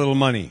they had a little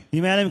money.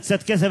 אם היה להם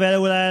קצת כסף,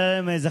 אולי היה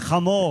להם איזה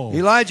חמור.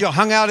 Elijah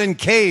hung out in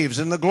caves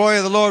and the glory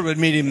of the Lord would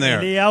meet him there.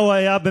 אליהו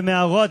היה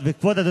במערות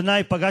וכבוד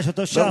אדוני פגש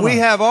אותו שם. But we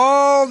have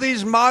all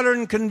these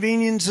modern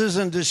conveniences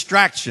and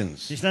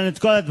distractions. יש לנו את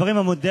כל הדברים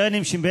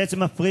המודרניים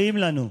שבעצם מפריעים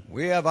לנו. We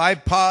have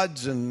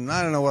iPods and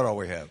I don't know what all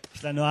we have.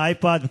 יש לנו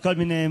אייפד וכל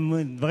מיני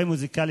דברים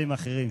מוזיקליים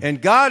אחרים.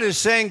 And God is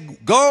saying,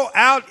 go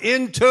out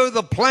into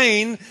the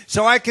plain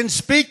so I can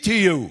speak to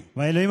you.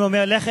 והאלוהים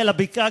אומר, לך אל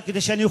הבקעה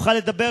כדי שאני אוכל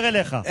לדבר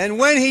אליך. And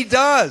when he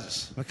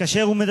does,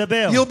 וכאשר הוא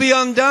מדבר, you'll be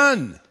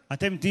undone.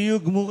 אתם תהיו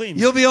גמורים.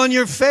 You'll be on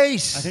your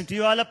face. אתם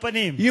תהיו על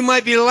הפנים. You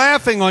might be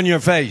laughing on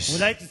your face.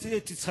 אולי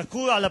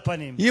תצחקו על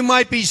הפנים. You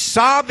might be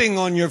sobbing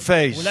on your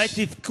face. אולי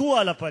תבכו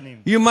על הפנים.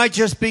 You might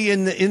just be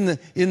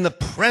in the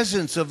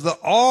presence of the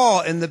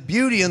awe and the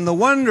beauty and the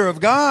wonder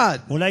of God.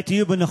 אולי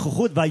תהיו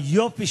בנוכחות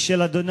והיופי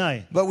של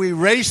אדוני. But we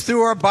race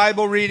through our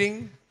Bible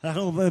reading.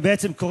 אנחנו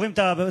בעצם קוראים את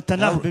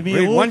התנ"ך Read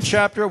במהירות. one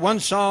chapter, one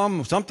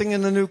psalm, something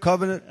in the new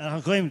covenant.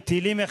 אנחנו קוראים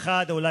תהילים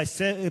אחד, אולי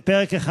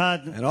פרק אחד.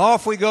 And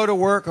off we go to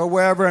work or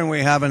wherever, and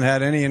we haven't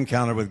had any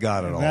encounter with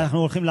God at all. ואנחנו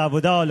הולכים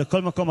לעבודה או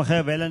לכל מקום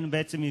אחר, ואין לנו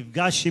בעצם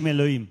מפגש עם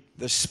אלוהים.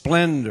 The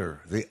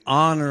splendor, the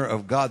honor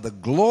of God, the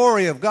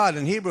glory of God.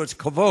 In Hebrew, it's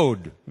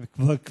kavod.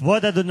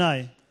 כבוד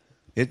אדוני.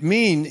 It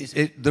means,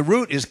 the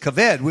root is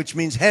kaved, which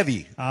means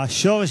heavy.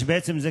 השורש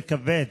בעצם זה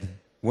כבד.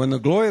 When the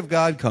glory of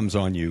God comes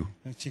on you,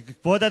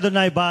 כשכבוד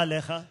אדוני בא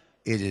עליך,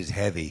 it is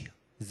heavy.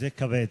 זה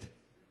כבד.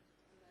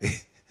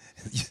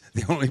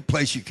 The only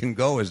place you can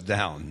go is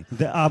down.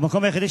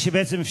 המקום היחידי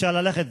שבעצם אפשר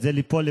ללכת זה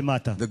ליפול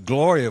למטה. The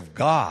glory of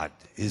God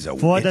is a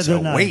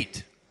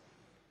weight.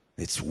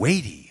 It's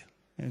weighty.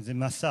 זה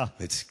מסע.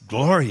 It's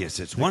glorious.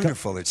 It's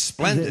wonderful. It's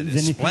splendid.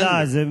 It's זה נפלא,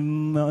 splendid. זה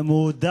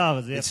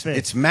מהודר, זה יפה.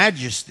 It's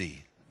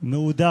majesty.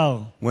 מהודר.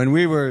 When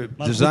we were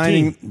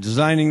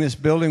designing this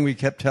building, we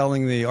kept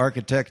telling the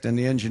architect and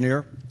the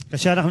engineer.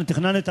 כשאנחנו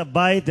תכננו את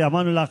הבית,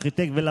 אמרנו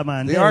לארכיטקט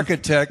ולמהנדס. The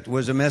architect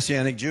was a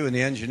Messianic Jew, and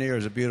the engineer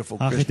is a beautiful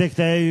הארכיטקט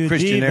היה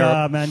יהודי,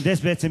 והמהנדס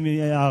בעצם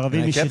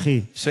ערבי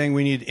משיחי. Saying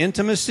we need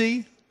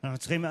intimacy. אנחנו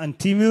צריכים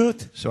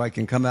אינטימיות. So I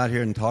can come out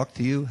here and talk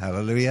to you.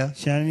 Hallelujah.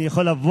 שאני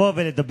יכול לבוא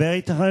ולדבר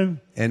איתכם.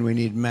 And we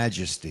need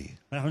majesty.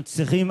 אנחנו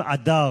צריכים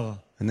הדר.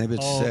 And they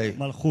would say,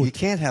 you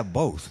can't have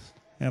both.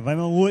 והם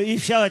אמרו, אי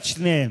אפשר את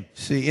שניהם.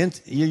 See,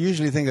 you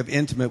usually think of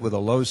intimate with a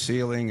low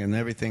ceiling and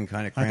everything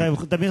kind of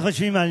cramped. תמיד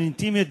חושבים על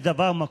אינטימיות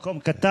דבר מקום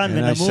קטן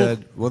And I ונמוך. said,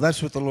 well,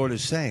 that's what the Lord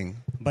is saying.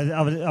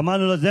 אבל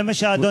אמרנו לו, זה מה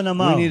שהאדון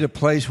אמר. We need a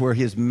place where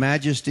His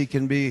majesty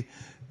can be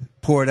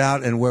poured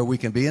out and where we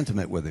can be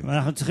intimate with Him.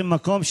 אנחנו צריכים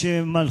מקום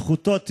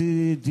שמלכותו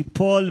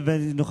תיפול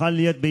ונוכל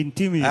להיות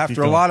באינטימיות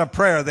איתו. After a lot of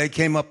prayer, they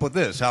came up with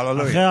this.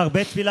 Hallelujah. אחרי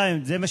הרבה תפילה,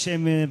 זה מה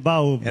שהם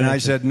באו. And I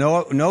said,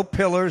 no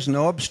pillars,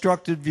 no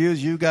obstructed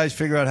views. You guys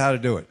figure out how to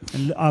do it.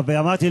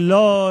 ואמרתי,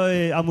 לא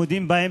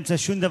עמודים באמצע,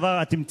 שום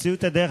דבר, תמצאו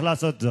את הדרך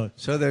לעשות זאת.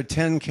 So there are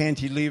 10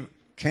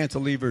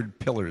 cantilevered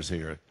pillars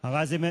here.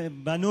 אז הם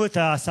בנו את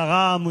 10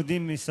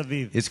 עמודים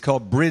מסביב. It's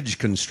called bridge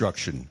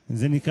construction.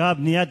 זה נקרא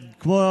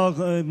כמו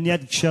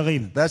בניית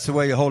גשרים. That's the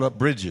way you hold up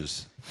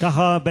bridges.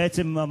 ככה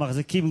בעצם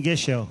מחזיקים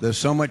גשר. There's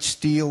so much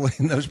steel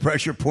in those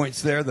pressure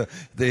points there.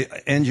 The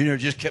engineer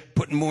just kept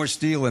putting more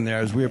steel in there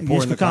as we were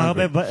pouring the יש כל כך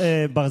הרבה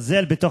concrete.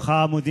 ברזל בתוך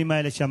העמודים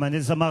האלה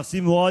שהמהנדס אמר,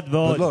 שימו עוד But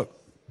ועוד. look,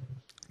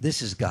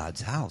 this is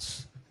God's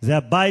house. זה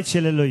הבית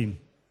של אלוהים.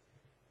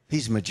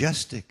 He's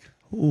majestic.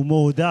 הוא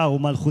מהודר,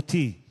 הוא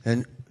מלכותי.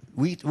 And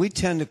we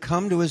tend to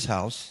come to his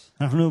house.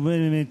 אנחנו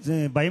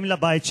באים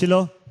לבית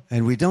שלו.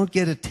 And we don't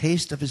get a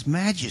taste of his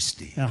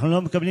majesty. אנחנו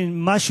לא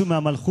מקבלים משהו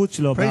מהמלכות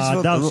שלו,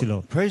 מההדר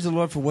שלו. Praise the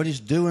Lord for what he's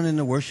doing in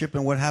the worship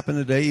and what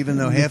happened today, even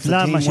though half the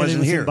נפלא team מה שהם wasn't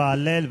עושים here.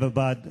 בהלל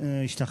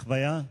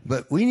ובהשתחוויה.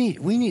 But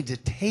we need to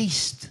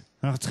taste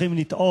אנחנו צריכים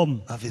לטעום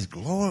of his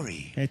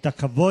glory. את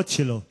הכבוד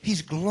שלו.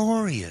 He's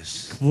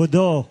glorious.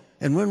 כבודו.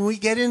 And when we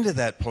get into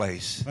that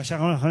place,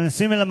 כשאנחנו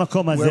נכנסים אל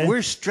המקום הזה, where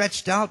we're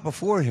stretched out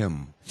before him,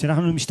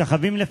 כשאנחנו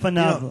משתחווים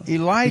לפניו,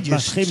 Elijah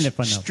מתמשכים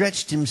לפניו.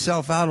 stretched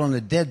himself out on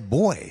a dead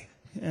boy.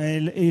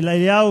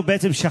 אליהו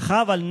בעצם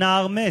שכב על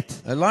נער מת.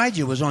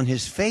 Elijah was on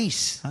his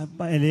face,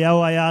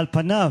 אליהו היה על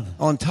פניו,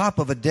 on top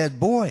of a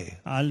dead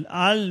boy,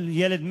 על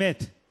ילד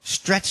מת.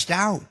 stretched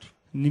out.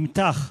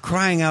 נמתח.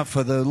 crying out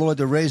for the Lord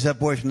to raise that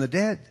boy from the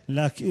dead.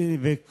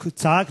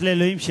 וצעק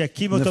לאלוהים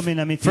שיקים אותו מן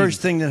המתים.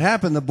 First thing that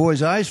happened, the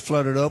boy's eyes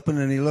fluttered open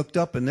and he looked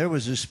up and there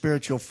was his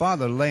spiritual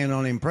father laying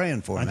on him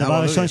praying for him. הדבר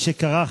הראשון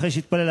שקרה אחרי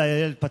שהתפלל,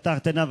 הילד פתח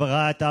את עיניו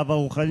וראה את האב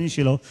הרוחני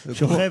שלו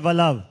שוכב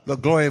עליו. The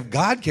glory of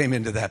God came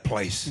into that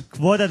place.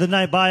 כבוד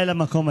אדוני בא אל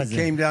המקום He הזה.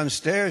 came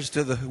downstairs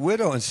to the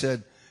widow and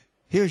said,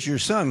 here's your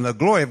son. The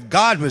glory of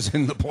God was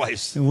in the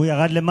place. הוא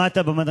ירד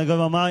למטה במדרגה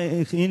ואמר,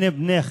 הנה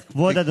בנך,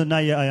 כבוד אדוני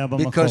היה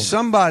במקום. Because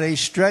somebody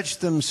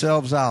stretched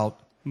themselves out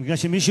בגלל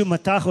שמישהו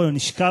מתח או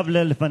נשכב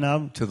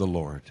לפניו. to the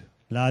Lord.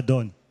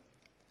 לאדון.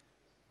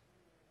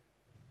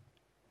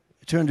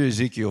 Turn to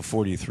Ezekiel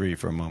 43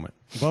 for a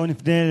moment. בואו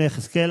נפנה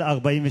ליחזקאל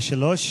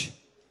 43.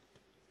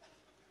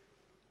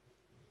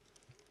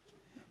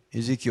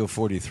 Ezekiel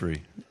 43,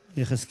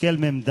 יחזקאל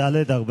מ"ד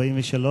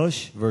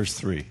 43, verse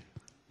 3.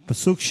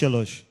 פסוק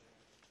 3.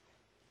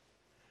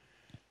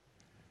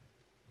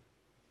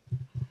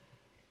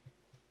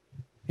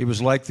 He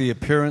was like the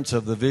appearance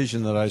of the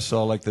vision that I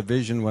saw, like the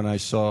vision when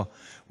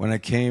I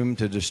came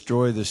to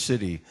destroy the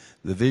city.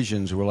 The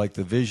visions were like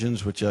the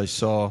visions which I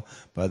saw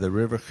by the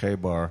river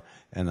Chebar,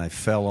 and I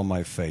fell on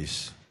my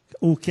face.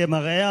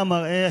 וכמראה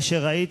המראה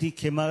אשר ראיתי,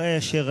 כמראה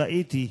אשר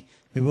ראיתי,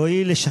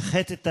 ובואי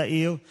לשחט את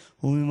העיר,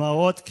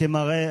 וממראות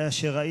כמראה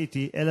אשר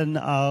ראיתי, אל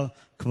הנהר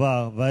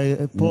כבר,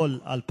 ויפול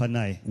על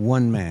פניי.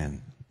 One man.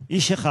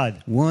 איש אחד.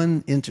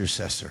 One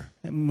intercessor.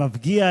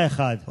 מפגיע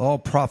אחד.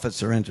 All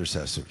prophets are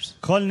intercessors.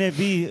 כל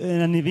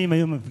הנביאים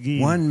היו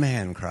מפגיעים. One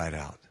man cried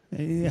out.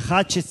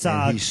 אחד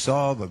שצעק. And he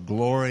saw the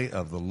glory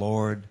of the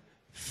Lord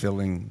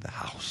filling the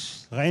house.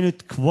 ראינו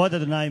את כבוד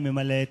אדוני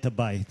ממלא את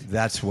הבית.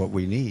 That's what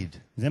we need.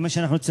 זה מה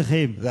שאנחנו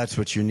צריכים. That's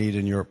what you need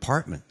in your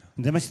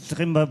apartment. זה מה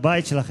שצריכים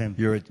בבית שלכם.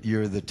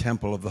 You're the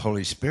temple of the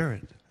Holy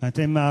Spirit.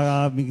 אתם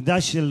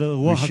המקדש של We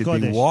רוח should be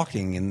הקודש.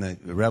 walking in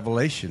the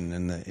revelation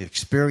and the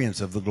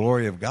experience of the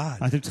glory of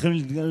God. אתם צריכים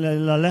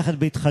ללכת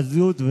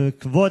בהתחזות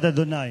וכבוד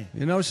אדוני.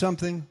 You know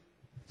something?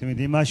 אתם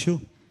יודעים משהו?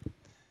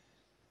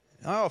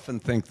 I often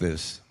think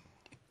this,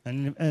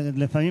 אני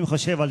לפעמים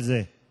חושב על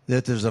זה.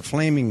 that there's a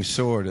flaming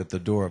sword at the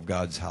door of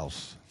God's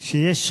house.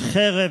 שיש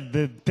חרב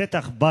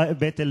בפתח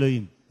בית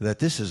אלוהים. That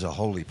this is a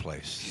holy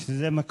place.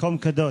 שזה מקום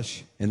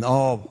קדוש. In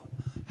all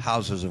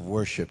houses of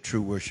worship,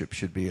 true worship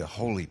should be a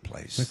holy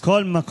place.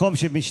 וכל מקום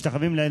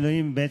שמשתחווים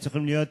לאלוהים בעצם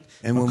צריכים להיות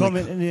מקום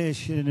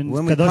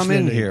When we קדוש come in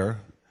לאלוהים.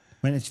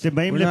 here, כשאתם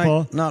באים we're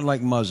לפה, not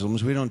like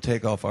Muslims. We don't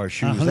take off our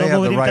shoes. אנחנו They לא have the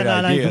מורידים את right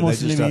הנעליים idea. כמו They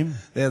just מוסלמים.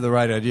 they have the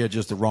right idea,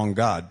 just the wrong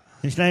God.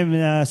 יש להם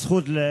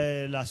הזכות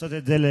לעשות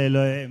את זה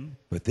לאלוהים.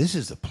 But this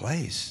is the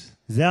place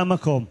זה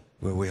המקום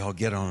where we all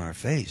get on our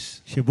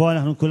face שבו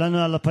אנחנו כולנו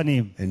על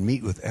הפנים and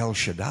meet with El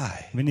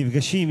Shaddai,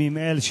 ונפגשים עם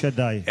אל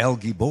שדי,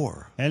 El Gibor,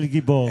 אל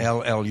גיבור,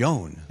 El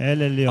Elyon,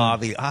 אל עליון,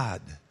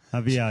 Aviad,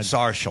 אביעד,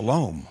 Sar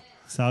Shalom.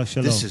 שר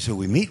שלום. This is who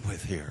we meet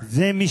with here.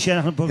 זה מי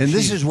שאנחנו And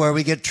this פוגשים. is where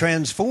we get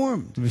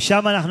transformed.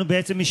 ושם אנחנו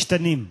בעצם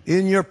משתנים.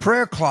 In your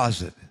prayer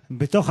closet.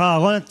 בתוך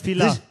הארון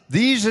התפילה.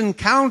 These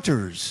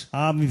encounters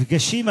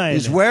המפגשים is האלה.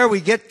 where we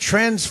get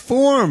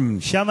transformed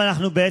שם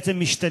אנחנו בעצם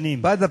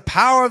משתנים. by the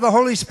power of the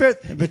Holy Spirit.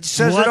 It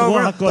says it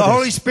over. The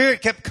Holy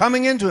Spirit kept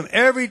coming into him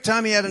every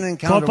time he had an כל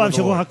encounter פעם with the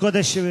שרוח Lord.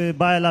 הקודש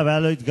בא אליו, היה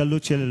לו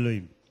התגלות של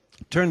אלוהים.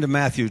 Turn to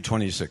Matthew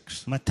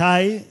 26.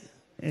 מתי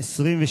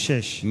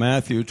 26.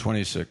 Matthew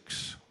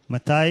 26.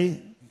 מתי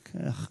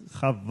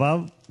חו"ב.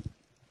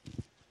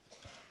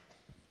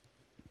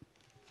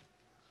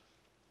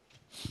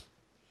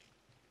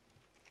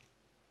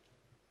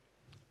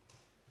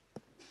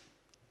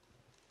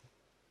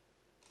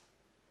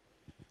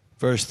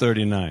 Verse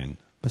 39.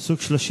 פסוק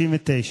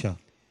 39.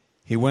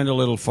 He went a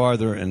little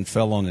farther and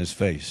fell on his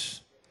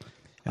face,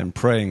 and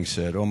praying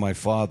said, "O my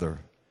Father,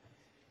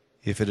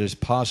 if it is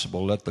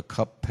possible, let the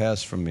cup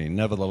pass from me.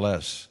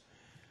 Nevertheless,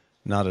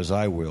 not as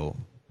I will,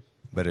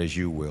 but as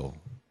you will."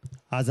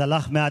 אז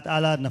הלך מעט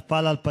הלאה,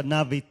 נפל על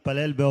פניו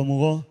והתפלל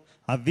באומרו,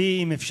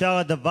 אבי, אם אפשר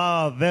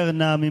הדבר, עבר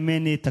נא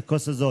ממני את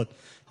הכוס הזאת,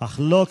 אך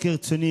לא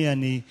כרצוני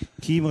אני,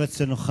 כי אם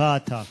רצונך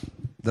אתה.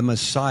 The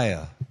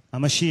Messiah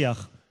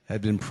המשיח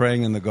had been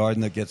praying in the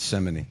Garden of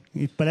Gethsemane.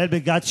 התפלל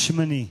בגת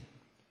שמני.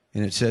 And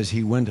it says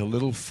he went a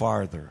little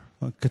farther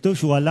כתוב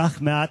שהוא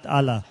הלך מעט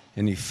הלאה,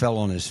 and he fell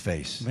on his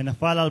face.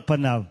 ונפל על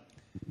פניו.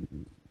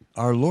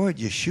 Our Lord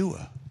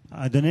Yeshua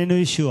אדוננו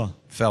ישוע,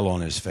 fell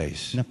on his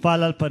face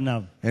נפל על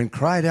פניו, and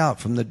cried out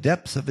from the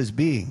depths of his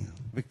being.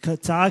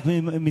 וצעק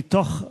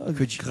מתוך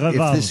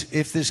קרביו.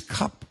 If this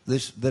cup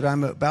that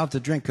I'm about to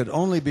drink could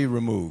only be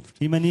removed.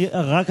 אם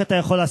רק אתה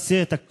יכול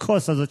להסיר את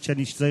הכוס הזאת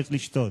שאני צריך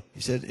לשתות.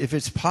 He said, if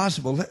it's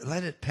possible,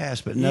 let it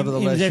pass, but אם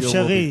nevertheless זה your will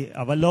אפשרי, be.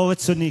 אבל לא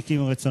רצוני כי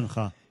אם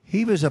רצונך.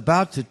 He was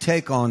about to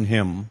take on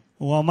him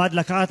הוא עמד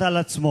לקחת על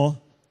עצמו,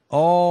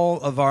 all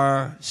of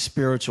our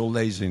spiritual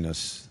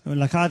laziness,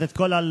 לקחת את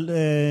כל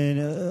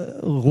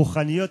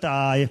הרוחניות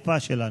העייפה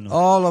שלנו.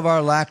 all of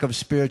our lack of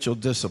spiritual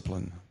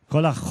discipline,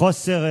 כל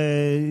החוסר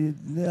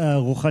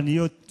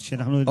הרוחניות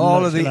שאנחנו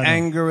all of the שלנו.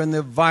 anger and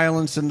the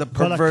violence and the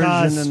כל perversion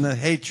הכעס, and the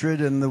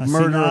hatred and the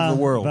murder השנאה of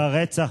the world.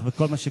 והרצח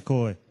וכל מה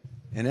שקורה.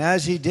 And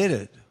as he did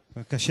it,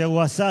 וכאשר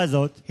הוא עשה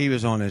זאת, he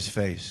was on his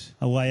face.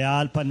 הוא היה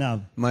על פניו.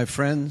 My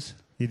friends,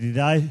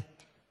 ידידיי,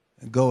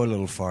 go a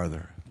little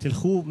farther.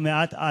 תלכו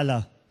מעט הלאה.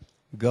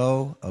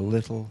 Go a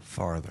little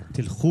farther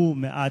תלכו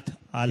מעט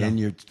הלאה. in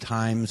your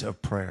times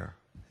of prayer.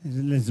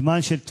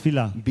 לזמן של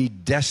תפילה.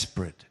 Be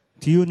desperate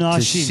תהיו to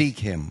נואשים. seek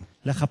him.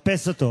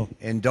 לחפש אותו.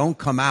 And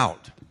don't come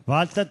out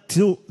ואל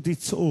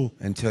תצאו.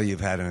 until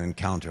you've had an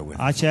encounter with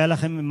him. עד שהיה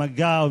לכם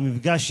מגע או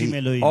מפגש עם He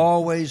אלוהים.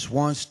 always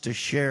wants to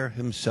share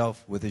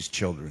himself with his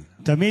children.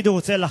 תמיד הוא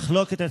רוצה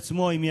לחלוק את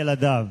עצמו עם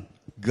ילדיו.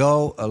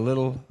 Go a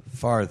little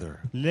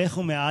farther.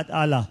 לכו מעט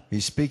הלאה.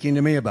 He's speaking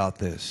to me about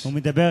this. הוא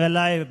מדבר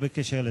אליי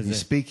בקשר לזה. He's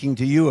speaking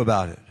to you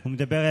about it. הוא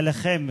מדבר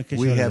אליכם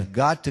בקשר We לזה. have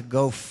got to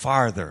go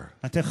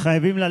farther. אתם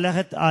חייבים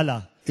ללכת הלאה.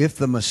 If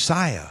the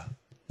Messiah,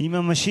 אם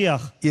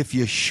המשיח, if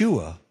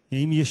Yeshua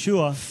אם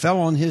ישוע, fell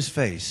on his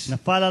face,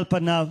 נפל על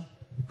פניו,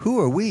 who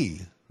are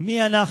we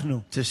מי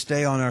אנחנו? to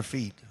stay on our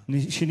feet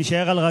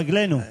שנשאר על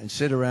רגלינו. and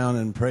sit around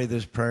and pray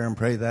this prayer and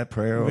pray that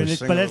prayer or sing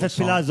a ולהתפלל את little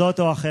התפילה song? הזאת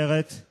או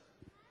אחרת.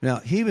 Now,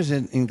 he was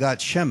in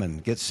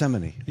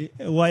Gethsemane.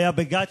 הוא היה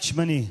בגת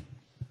שמני.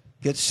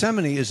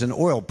 Gethsemane is an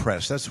oil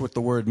press. That's what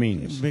the word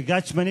means.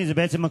 בגת שמני זה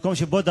בעצם מקום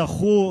שבו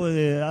דרכו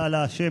על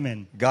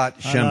השמן.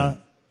 Shemen.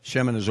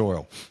 Shemen is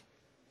oil.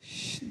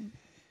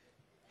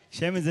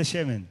 שמן זה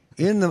שמן.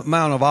 In the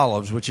Mount of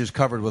Olives, which is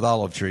covered with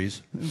olive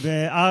trees,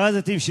 בהר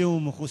הזיתים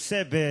שהוא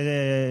מכוסה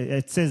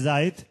בעצי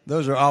זית.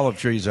 those are olive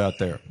trees out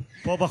there.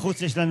 פה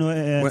בחוץ יש לנו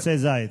עצי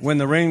זית. When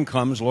the rain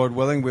comes, Lord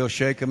willing, we'll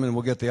shake them and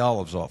we'll get the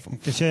olives off them.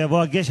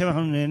 כשיבוא הגשם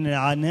אנחנו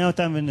נענה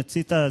אותם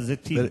ונוציא את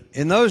הזיתים. But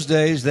in those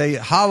days, they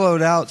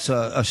hollowed out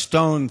a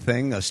stone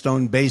thing, a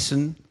stone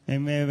basin.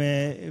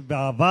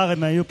 בעבר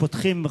הם היו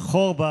פותחים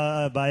חור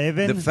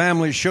באבן. The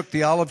family shook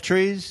the olive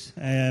trees.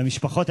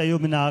 המשפחות היו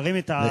מנערים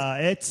את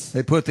העץ.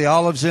 They put the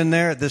olives in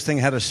there. This thing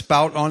had a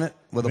spout on it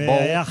with a bowl.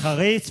 והיה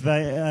חריץ,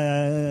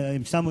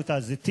 והם שמו את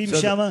הזיתים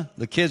שם.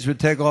 The kids would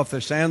take off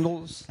their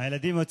sandals.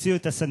 הילדים הוציאו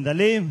את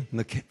הסנדלים. And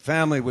the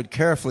family would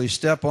carefully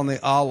step on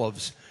the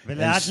olives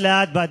ולאט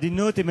לאט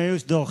בעדינות הם היו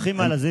דורכים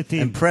על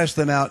הזיתים. and press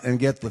them out and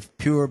get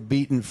the pure,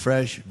 beaten,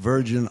 fresh,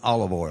 virgin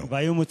olive oil.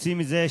 והיו מוצאים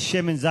מזה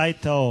שמן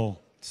זית טהור.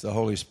 It's the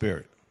Holy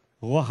Spirit.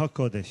 רוח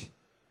הקודש.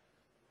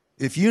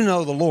 If you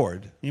know the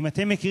Lord, אם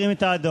אתם מכירים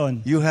את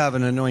האדון, you have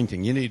an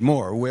anointing. You need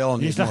more. We all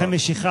need יש לכם more.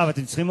 משיכה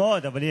ואתם צריכים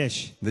עוד, אבל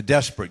יש. The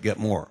desperate get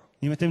more.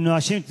 אם אתם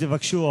נואשים,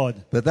 תבקשו עוד.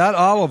 But that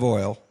olive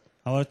oil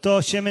אבל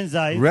אותו שמן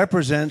זית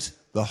represents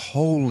the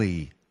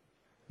holy.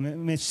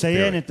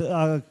 מציין את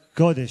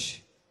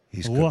הקודש.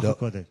 רוח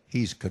הקודש.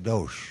 He's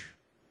kadosh.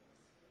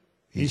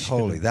 He's He's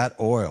holy. That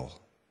oil.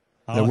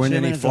 There weren't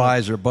any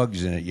flies or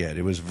bugs in it yet.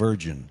 It was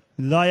virgin.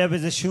 לא היה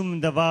בזה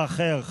שום דבר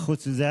אחר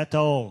חוץ מזה, היה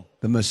טהור.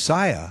 The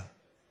Messiah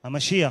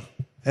המשיח,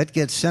 at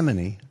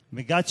Gethsemane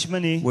בגת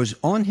שמני, was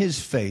on his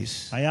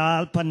face היה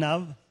על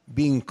פניו,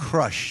 being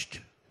crushed.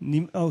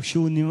 או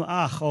שהוא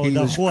נמעך, או He was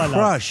דרכו עליו.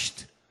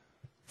 crushed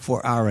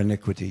for our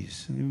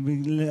iniquities.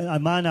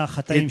 למען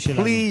החטאים It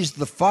שלנו. pleased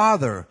the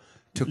Father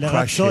to crush him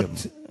לרצות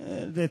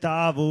את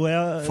האב, הוא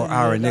היה for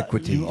our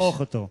iniquities. למעוך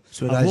אותו. That's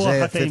what עבור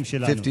Isaiah החטאים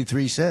שלנו.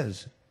 53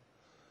 says.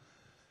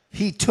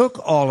 He took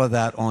all of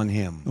that on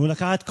him. הוא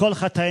לקח את כל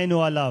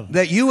חטאינו עליו.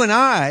 That you and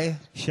I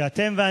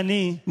שאתם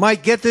ואני,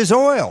 might get this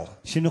oil.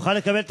 שנוכל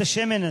לקבל את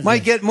השמן הזה.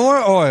 Might get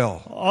more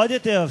oil. עוד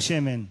יותר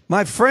שמן.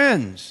 My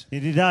friends,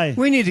 ידידיי,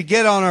 we need to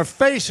get on our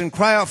face and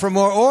cry out for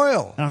more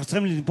oil. אנחנו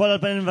צריכים ליפול על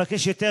פנינו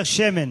ולבקש יותר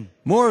שמן.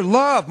 More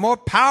love, more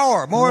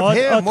power, more of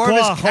him, more of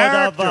his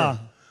character,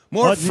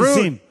 more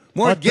fruit,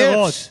 more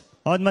gifts.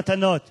 עוד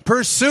מתנות.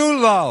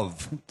 Pursue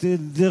love.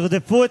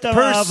 תרדפו את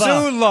האהבה.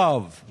 Pursue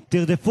love.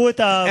 תרדפו את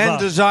האהבה.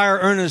 And desire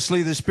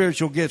earnestly the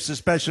spiritual gifts,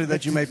 especially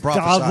that you may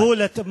תעבו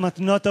prophesy.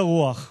 למתנות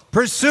הרוח.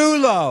 Pursue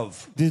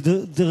love.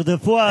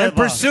 תרדפו And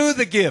אהבה. pursue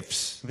the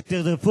gifts.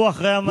 ותרדפו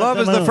אחרי Love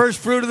is the המתנות. first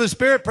fruit of the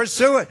Spirit.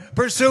 Pursue it.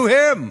 Pursue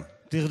Him.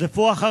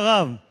 תרדפו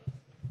אחריו.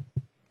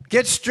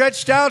 Get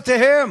stretched out to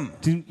Him.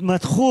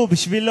 תמתחו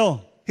בשבילו.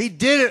 He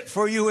did it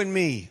for you and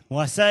me.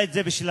 הוא עשה את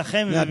זה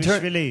בשבילכם Now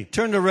ובשבילי.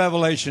 turn to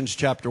Revelations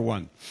chapter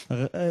 1.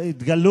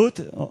 התגלות,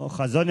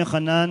 חזון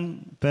יוחנן,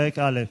 פרק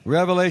א'.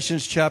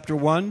 Revelations chapter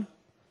 1,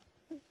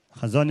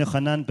 חזון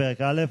יוחנן,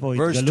 פרק א', או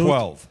verse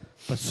התגלות,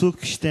 12. פסוק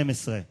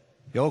 12.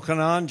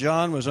 Yochanan,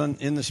 John, was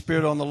in the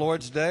Spirit on the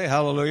Lord's day.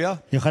 Hallelujah.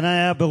 יוחנן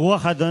היה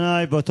ברוח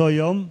אדוני באותו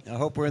יום. I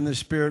hope we're in the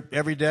Spirit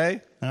every day.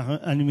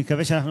 אני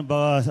מקווה שאנחנו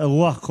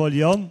ברוח כל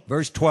יום.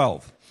 Verse 12.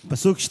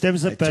 פסוק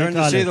 12, I פרק turned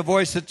to see א'. the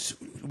voice that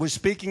was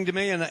speaking to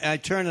me, and I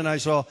turned and I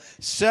saw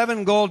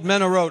 7 gold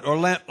menorot or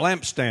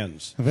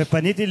lampstands.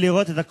 ופניתי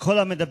לראות את הקול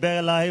המדבר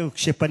אליי,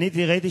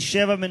 וכשפניתי ראיתי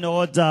 7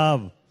 מנורות זהב.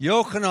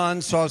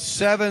 Yochanan saw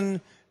 7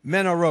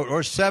 menorot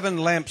or 7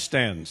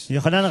 lampstands.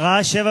 יוחנן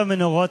ראה 7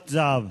 מנורות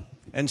זהב.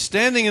 And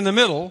standing in the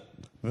middle,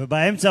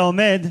 ובאמצע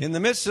עומד, in the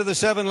midst of the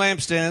 7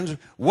 lampstands,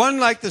 one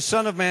like the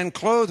Son of Man,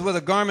 clothed with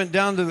a garment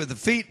down to the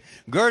feet,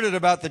 girded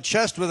about the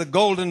chest with a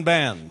golden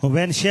band.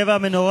 ובין 7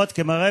 מנורות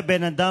כמראה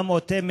בן אדם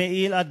עוטה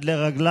מעיל עד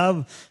לרגליו,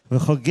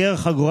 וחוגר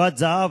חגורת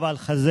זהב על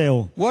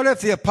חזהו. What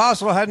if the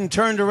apostle hadn't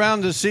turned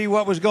around to see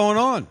what was going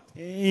on?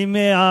 אם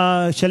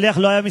השליח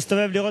לא היה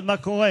מסתובב לראות מה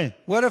קורה.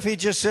 What if he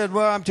just said,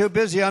 well, I'm too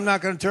busy, I'm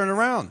not going to turn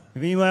around?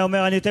 ואם הוא היה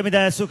אומר, אני יותר מדי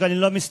עסוק, אני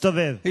לא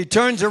מסתובב. He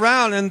turns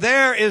around and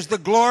there is the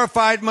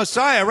glorified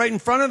Messiah right in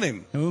front of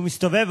him. הוא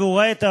מסתובב והוא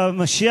רואה את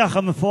המשיח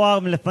המפואר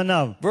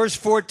לפניו. Verse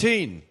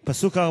 14.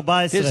 פסוק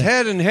 14. His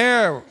head and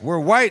hair were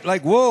white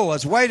like wool,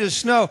 as white as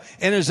snow,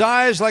 and his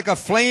eyes like a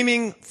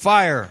flaming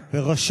fire.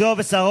 וראשו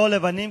ושערו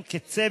לבנים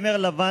כצמר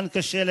לבן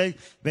כשלג,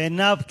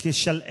 ועיניו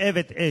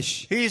כשלהבת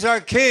אש. He's our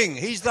king.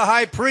 He's the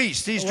high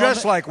priest. He's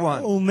dressed like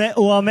one.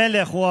 הוא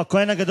המלך, הוא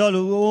הכהן הגדול,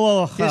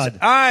 הוא אחד.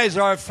 His eyes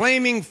are a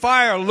flaming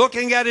fire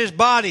looking at his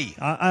body.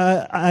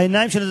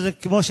 העיניים שלו זה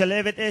כמו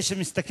שלהבת אש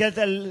שמסתכלת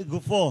על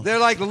גופו. They're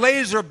like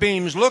laser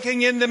beams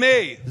looking into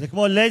me. זה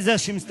כמו לייזר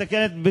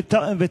שמסתכלת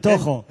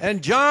בתוכו.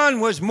 And John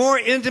was more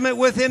intimate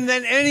with him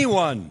than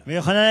anyone.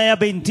 ויוחנן היה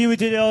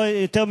באינטימיות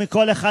יותר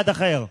מכל אחד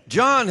אחר.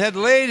 John had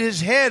laid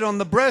his head on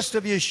the breast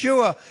of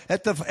Yeshua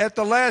at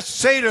the last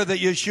Seder that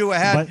Yeshua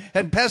had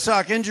at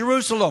Pesach in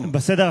Jerusalem.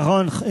 בסדר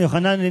האחרון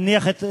יוחנן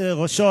הניח את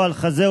ראשו על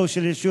חזהו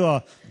של ישוע.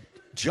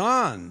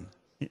 John,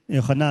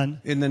 יוחנן,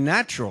 in the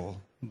natural,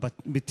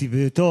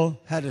 בטבעיותו,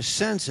 had a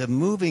sense of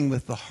moving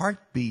with the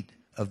heartbeat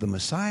of the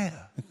Messiah.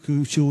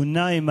 שהוא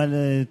נע עם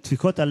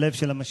דפיקות הלב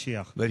של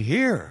המשיח. But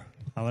here,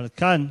 אבל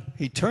כאן,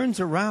 he turns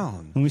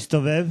around הוא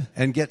מסתובב,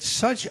 and gets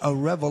such a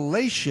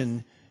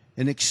revelation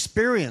and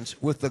experience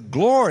with the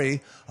glory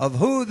of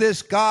who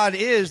this God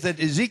is that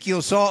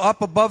Ezekiel saw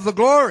up above the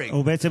glory.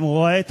 הוא בעצם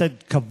רואה את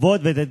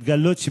הכבוד ואת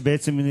התגלות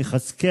שבעצם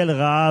יחזקאל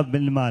ראה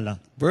בלמעלה.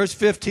 Verse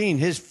 15,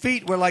 his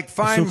feet were like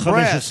fine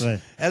brass,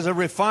 as a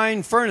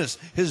refined furnace.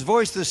 His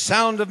voice the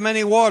sound of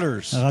many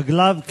waters.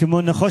 רגליו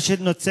כמו נחושת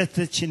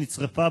נוצצת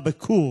שנצרפה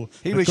בכור,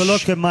 וקולו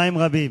כמים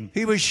רבים.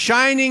 He was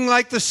shining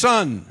like the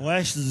sun. הוא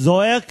היה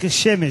זוהר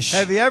כשמש.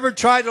 Have you ever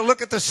tried to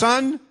look at the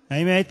sun?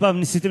 האם היית פעם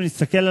ניסיתם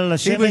להסתכל על He was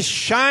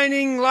השמש?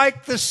 shining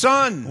like the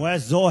sun. הוא היה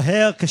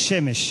זוהר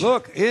כשמש.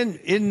 Look,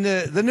 in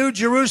the New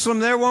Jerusalem,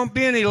 there won't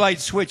be any light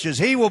switches.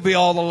 He will be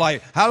all the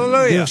light.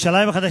 Hallelujah.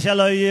 בירושלים החדשה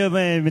לא יהיה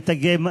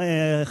מתגי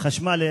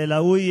חשמל, אלא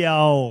הוא יהיה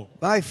האור.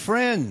 My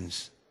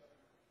friends,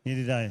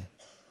 ידידיי,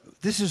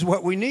 this is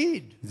what we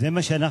need. זה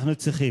מה שאנחנו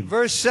צריכים.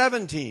 Verse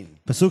 17.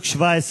 פסוק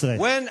 17.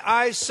 When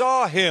I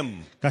saw him,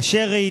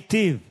 כאשר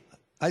ראיתיו,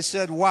 I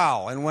said,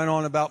 wow, and went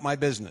on about my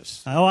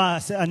business.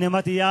 אני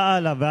אמרתי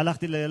יאללה,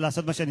 והלכתי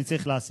לעשות מה שאני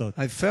צריך לעשות.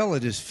 I fell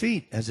at his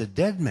feet as a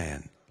dead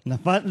man.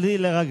 נפל לי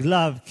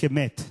לרגליו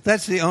כמת.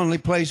 That's the only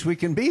place we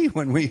can be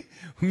when we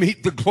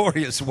meet the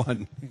glorious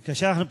one.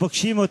 כאשר אנחנו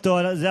פוגשים אותו,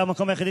 זה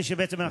המקום היחידי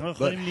שבעצם אנחנו But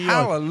יכולים להיות.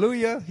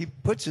 hallelujah, he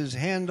puts his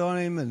hand on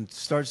him and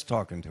starts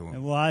talking to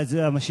him.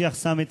 המשיח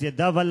שם את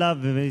ידיו עליו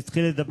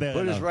והתחיל לדבר Put his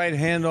אליו. right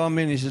hand on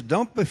me and he says,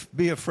 don't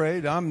be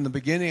afraid, I'm the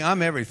beginning,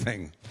 I'm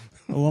everything.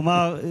 הוא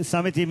אמר,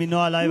 שם את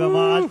ימינו עליי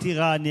ואמר, אל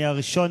תירא, אני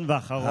הראשון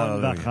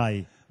והאחרון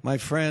והחי. My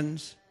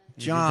friends,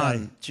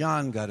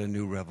 John got a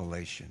new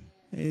revelation.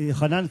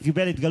 יוחנן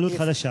קיבל התגלות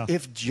חדשה.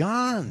 If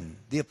John,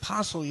 the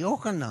apostle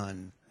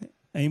Yochanan,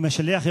 אם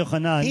השליח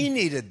יוחנן he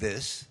needed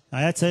this,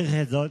 היה צריך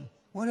את זאת,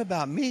 what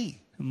about me?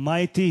 מה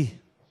איתי?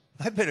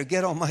 I better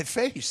get on my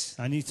face.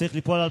 אני צריך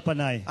ליפול על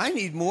פניי. I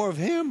need more of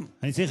him.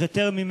 אני צריך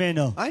יותר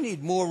ממנו. I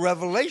need more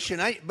revelation.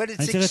 But it's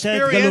אני צריך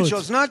יותר התגלות. experiential.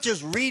 It's not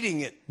just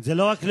reading it. זה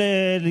לא רק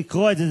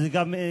לקרוא את זה, זה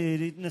גם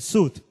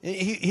התנסות.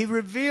 He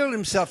revealed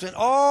himself in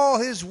all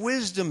his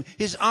wisdom,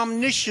 his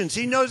omniscience.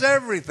 He knows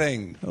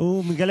everything.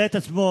 הוא מגלה את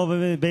עצמו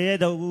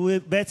בידע, הוא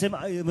בעצם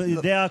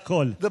יודע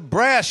הכל. The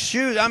brass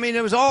shoes, I mean,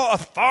 it was all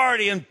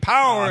authority and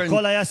power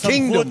הכל היה and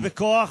סמכות kingdom.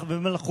 וכוח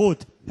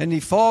ומלכות. And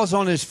he falls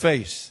on his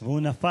face.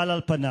 והוא נפל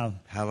על פניו.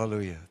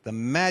 Hallelujah. The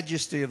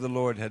majesty of the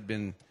Lord had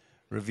been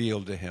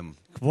revealed to him.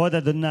 כבוד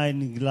אדוני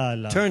נגלה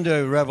עליו. Turn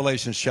to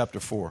Revelation chapter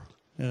 4,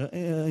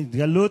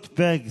 התגלות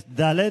פרק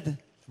ד',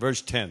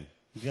 verse 10.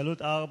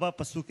 התגלות 4,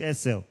 פסוק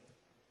 10.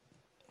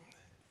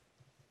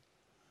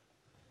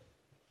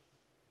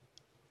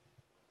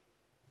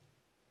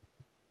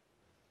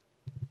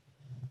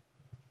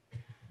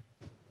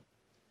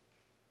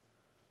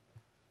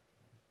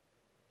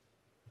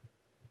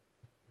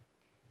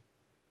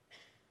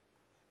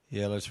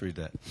 Yeah, let's read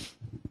that.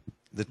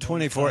 The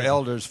 24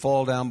 elders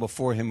fall down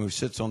before him who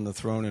sits on the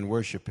throne and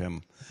worship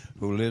him,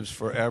 who lives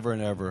forever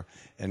and ever,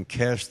 and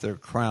cast their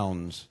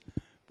crowns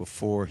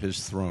before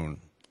his throne.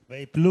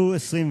 ויפלו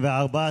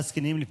 24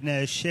 הזקנים לפני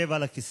היושב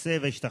על הכיסא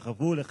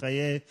והשתחוו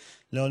לחיי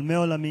לעולמי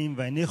עולמים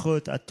והניחו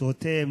את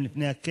עטרותיהם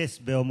לפני הכס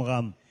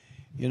באומרם.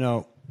 You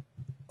know,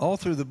 all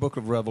through the book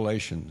of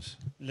Revelations,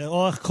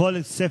 לאורך כל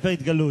ספר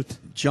התגלות,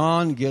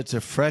 John gets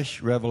a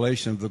fresh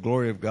revelation of the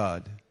glory of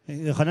God.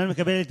 יוחנן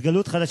מקבל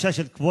התגלות חדשה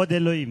של כבוד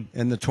אלוהים.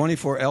 And the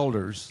 24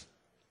 elders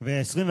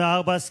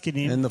ו-24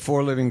 זקנים, and the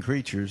 4 living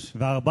creatures,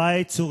 ו4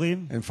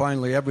 יצורים, and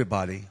finally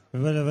everybody,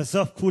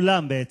 ולבסוף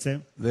כולם בעצם,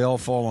 they all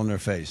fall on their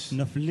face.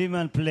 נופלים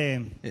על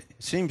פניהם. It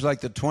seems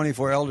like the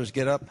 24 elders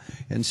get up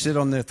and sit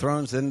on their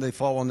thrones, then they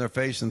fall on their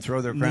face and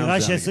throw their נראה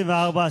crowns down. again.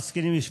 ש-24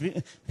 הזקנים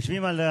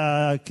יושבים על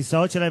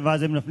הכיסאות שלהם,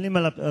 ואז הם נופלים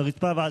על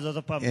הרצפה, ואז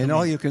עוד פעם. And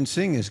all you can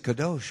sing is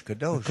Kadosh,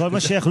 Kadosh. כל מה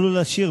שיכלו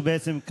לשיר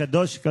בעצם,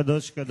 קדוש,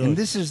 קדוש, And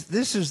קדוש.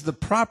 this is the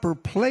proper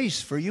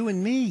place for you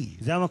and me.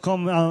 זה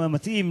המקום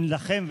המתאים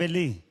לכם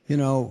ולי. You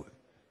know,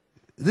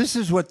 this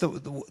is what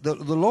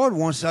the Lord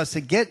wants us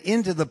to get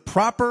into the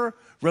proper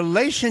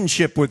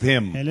relationship with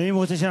Him. אלוהים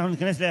רוצה שאנחנו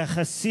ניכנס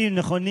ליחסים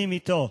נכונים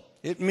איתו.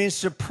 It means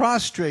to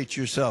prostrate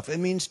yourself. It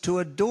means to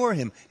adore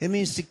Him. It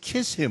means to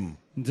kiss Him.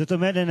 זאת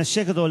אומרת,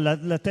 לנשק אותו,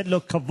 לתת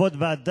לו כבוד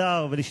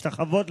והדר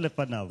ולהשתחוות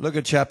לפניו. Look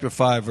at chapter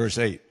 5, verse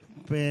 8.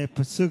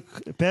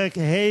 פרק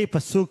ה'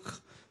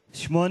 פסוק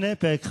 8,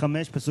 פרק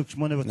 5 פסוק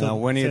 8 באותו Now,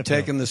 when he had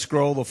ספר. taken the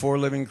scroll, the 4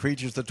 living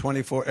creatures, the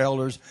 24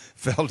 elders,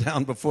 fell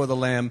down before the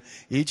Lamb,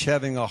 each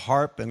having a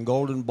harp and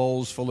golden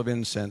bowls full of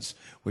incense,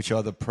 which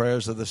are the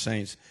prayers of the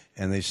saints,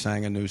 and they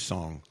sang a new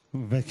song.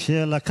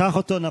 וכשלקח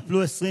אותו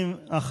נפלו 20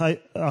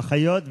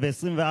 אחיות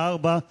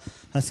ו-24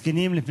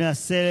 הזקנים לפני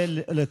הסל,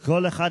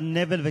 לכל אחד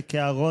נבל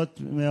וקערות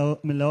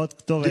מלאות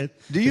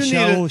קטורת,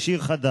 ושרו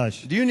שיר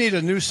חדש. Do you need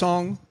a new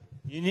song?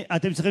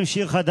 אתם צריכים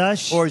שיר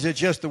חדש? Or is it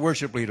just the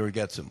worship leader who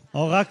gets them?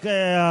 או רק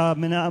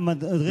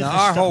המדריך Now,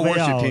 our whole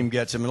השתחוויה? worship team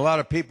gets them, and a lot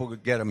of people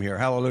get them here.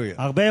 Hallelujah.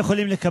 הרבה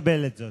יכולים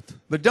לקבל את זאת.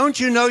 But don't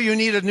you know you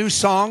need a new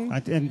song?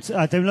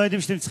 אתם לא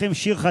יודעים שאתם צריכים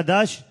שיר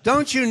חדש?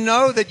 Don't you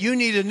know that you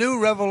need a new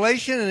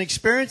revelation and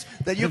experience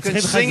that you אתם can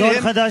צריכים sing חזון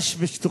Him? חדש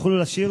ושתוכלו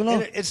לשיר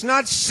לו? And it's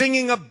not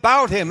singing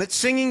about Him, it's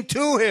singing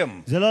to Him.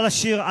 זה לא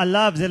לשיר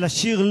עליו, זה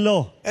לשיר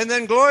לו. And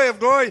then, glory of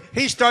glory,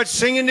 He starts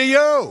singing to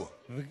you.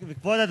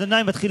 וכבוד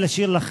אדוני מתחיל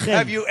לשיר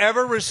לכם. Have you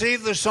ever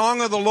received the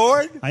song of the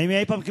Lord? האם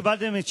אי פעם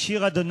קיבלתם את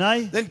שיר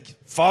אדוני? Then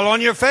fall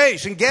on your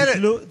face and get it.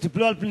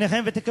 תפלו על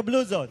פניכם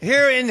ותקבלו זאת.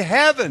 Here in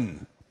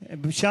heaven,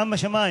 שם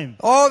בשמיים.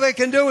 all they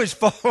can do is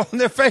fall on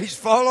their face,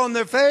 fall on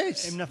their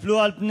face. הם נפלו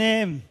על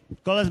פניהם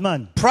כל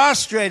הזמן.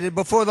 Prostrated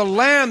before the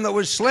Lamb that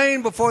was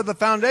slain before the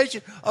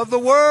foundation of the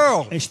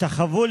world.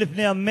 השתחוו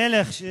לפני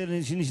המלך,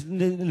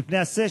 לפני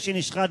השה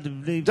שנשחט.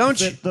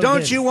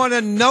 Don't you want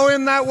to know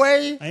Him that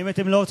way? האם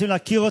אתם לא רוצים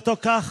להכיר אותו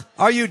כך?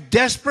 Are you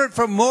desperate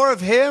for more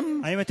of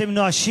Him? האם אתם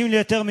נואשים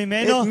ליותר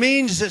ממנו? It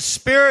means that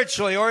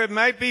spiritually, or it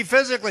might be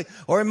physically,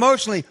 or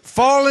emotionally,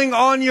 falling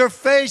on your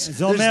face. It's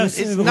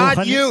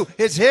not you,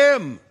 it's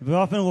Him.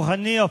 באופן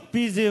רוחני או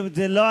פיזי,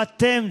 זה לא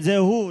אתם, זה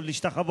הוא,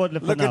 להשתחוות Look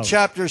לפניו. at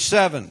chapter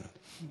 7,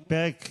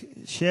 פרק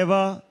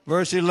 7,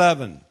 verse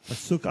 11.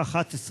 פסוק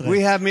 11.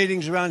 We have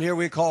meetings around here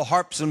we call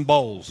harps and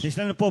bowls. יש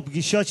לנו פה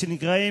פגישות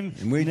שנקראים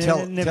tell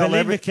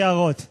נבלים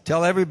וקערות.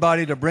 Tell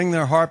everybody to bring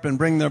their harp and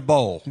bring their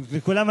bowl.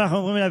 וכולם אנחנו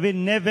אומרים להביא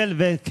נבל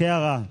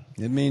וקערה.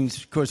 It means,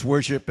 of course,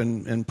 worship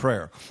and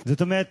prayer.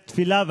 זאת אומרת,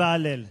 תפילה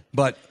והלל.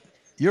 But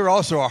you're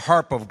also a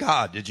harp of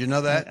God. Did you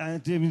know that?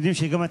 אתם יודעים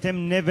שגם אתם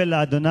נבל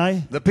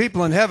לאדוני? The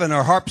people in heaven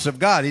are harps of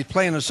God. He's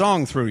playing a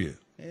song through you.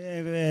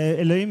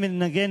 אלוהים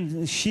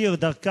מנגן שיר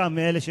דרכם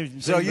מאלה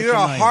So you're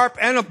a harp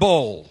and a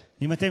bowl.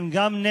 אם אתם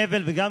גם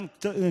נבל וגם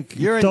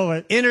You're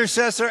קטורת, an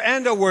intercessor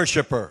and a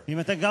worshiper. אם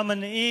אתה גם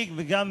מנהיג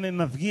וגם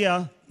מפגיע,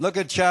 Look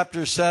at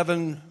chapter 7,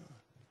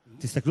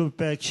 תסתכלו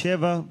בפרק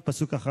 7,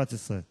 פסוק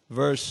 11.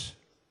 verse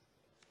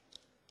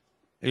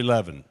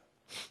 11.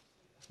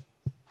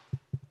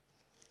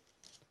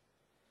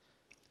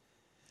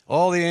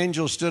 All the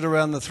angels stood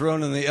around the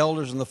throne and the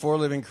elders and the 4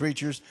 living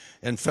creatures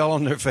and fell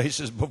on their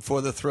faces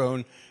before the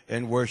throne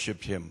and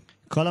worshipped Him.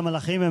 כל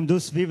המלאכים עמדו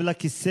סביב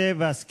לכיסא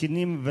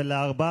והזקנים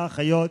ולארבע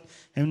החיות,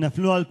 הם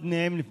נפלו על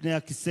פניהם לפני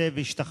הכיסא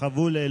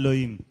והשתחוו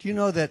לאלוהים. Do you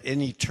know that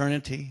in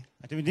eternity,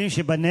 אתם יודעים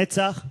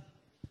שבנצח,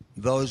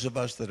 those of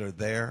us that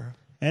are there,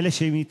 אלה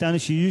מאיתנו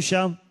שיהיו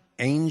שם,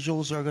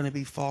 angels are going to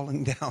be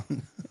falling down?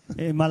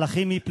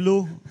 מלאכים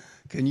יפלו.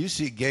 Can you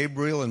see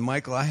Gabriel and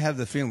Michael? I have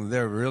the feeling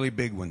they're really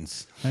big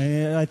ones.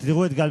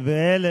 תראו את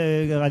גלבאל,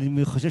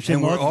 אני חושב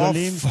שהם מאוד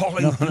גדולים,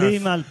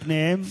 נופלים על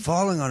פניהם.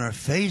 Falling on our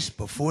face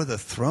before the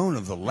throne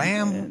of the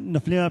Lamb.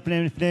 נופלים על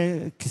פניהם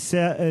לפני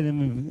כיסא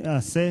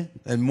העשה.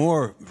 And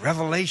more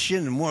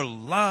revelation and more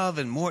love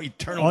and more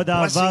eternal עוד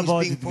אהבה blessings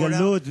ועוד being poured out.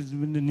 התגלות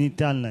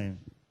ניתן להם.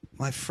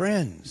 My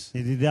friends,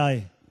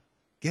 ידידיי,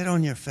 get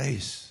on your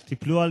face.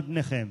 תיפלו על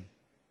פניכם.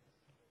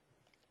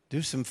 Do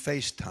some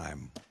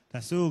FaceTime.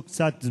 תעשו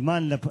קצת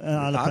זמן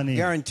על I הפנים.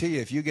 guarantee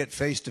you, if you get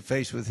face to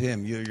face with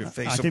him, your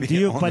face will אתם be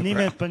תהיו on the פנים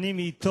אל ground. פנים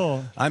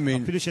איתו, I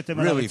mean, אפילו שאתם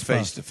על really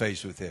הרצפה. face to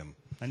face with him.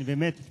 אני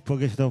באמת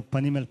פוגש אותו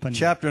פנים אל פנים.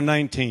 Chapter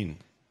 19,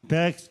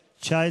 פרק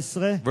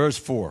 19,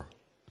 verse 4.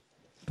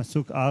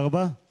 פסוק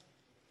 4.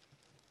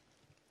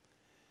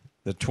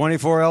 The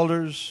 24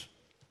 elders,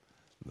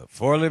 the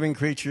 4 living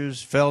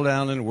creatures fell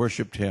down and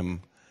worshipped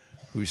him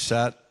who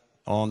sat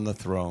on the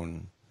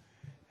throne.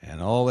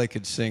 And all they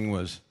could sing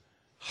was,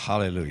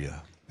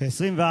 Hallelujah.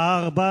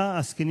 24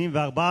 הזקנים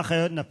וארבעה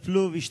החיות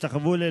נפלו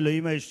והשתחוו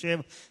לאלוהים היושב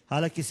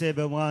על הכיסא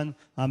באומרן,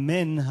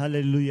 אמן,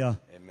 הללויה.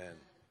 Amen.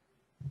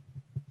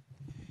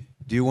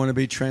 Do you want to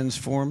be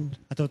transformed?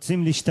 אתם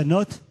רוצים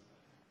להשתנות?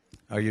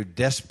 Are you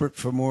desperate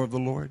for more of the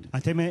Lord?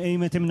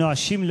 אם אתם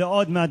נואשים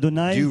לעוד Do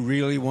מאדוני, you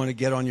really want to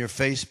get on your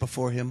face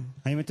before Him?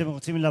 האם אתם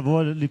רוצים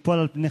ליפול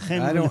על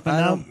פניכם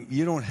ולפניו?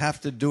 You don't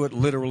have to do it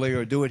literally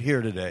or do it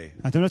here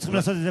today. אתם לא צריכים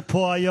לעשות את זה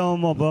פה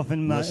היום או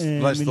באופן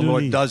Unless the Lord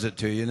מילולי. does it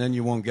to you, and then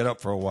you won't get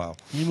up for a while.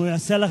 אם הוא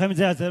יעשה לכם את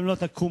זה, אז אתם לא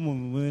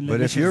תקומו.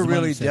 But if you're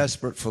really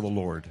desperate for the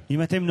Lord,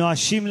 אם אתם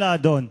נואשים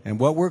לאדון, and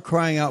what we're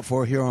crying out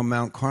for here on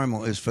Mount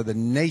Carmel is for the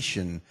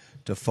nation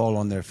to fall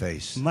on their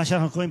face. מה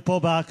שאנחנו קוראים פה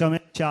בהר כרמל,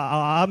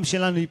 שהעם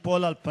שלנו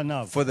ייפול על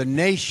פניו. For the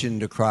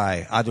nation to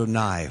cry,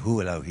 Adonai,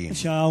 Hu Elohim.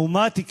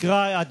 שהאומה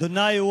תקרא,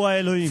 אדוני הוא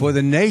האלוהים. For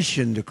the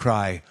nation to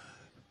cry,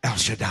 El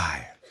Shaddai,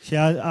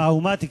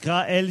 שהאומה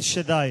תקרא אל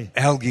שדי.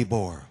 El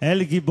Gibor,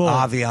 אל גיבור.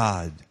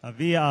 Aviad,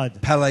 אבי עד.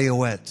 Pele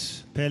Yoetz,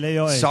 פלא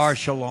יועץ. Sar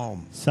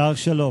Shalom. שר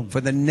שלום.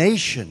 For the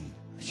nation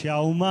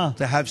שהאומה,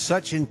 to have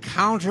such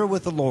encounter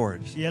with the Lord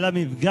שיהיה לה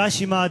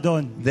מפגש עם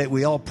האדון. that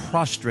we all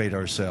prostrate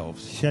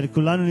ourselves.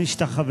 שכולנו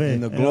נשתחווה.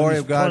 And the glory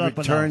of נשקול God על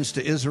פניו. returns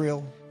to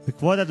Israel.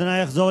 וכבוד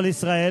אדוני יחזור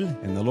לישראל.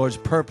 And the Lord's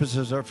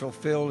purposes are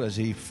fulfilled as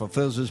He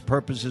fulfills His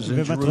purposes in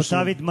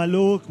ומטרותיו Jerusalem.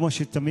 יתמלאו כמו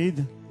שתמיד.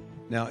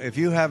 Now, if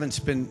you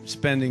haven't been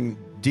spending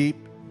deep,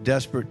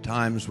 desperate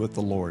times with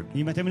the Lord,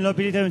 אם אתם לא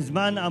פיליתם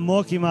זמן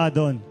עמוק עם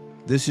האדון,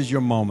 this is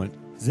your moment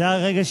זה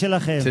הרגע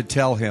שלכם. to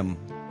tell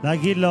Him,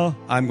 להגיד לו,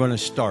 I'm going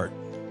to start.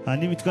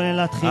 אני מתכונן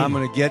להתחיל. I'm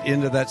going to get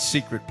into that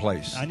secret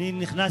place. אני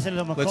נכנס אל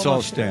המקום Let's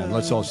all stand.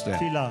 Let's all stand.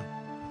 תפילה.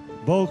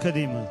 בואו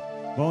קדימה.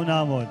 בואו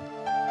נעמוד.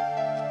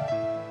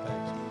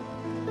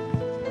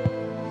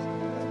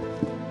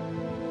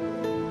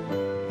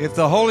 If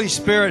the Holy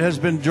Spirit has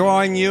been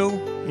drawing you,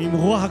 אם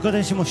רוח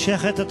הקודש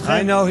מושכת I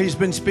אתכם, know He's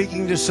been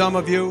speaking to some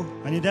of you.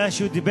 אני יודע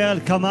שהוא דיבר על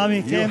כמה You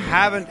מכם.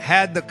 haven't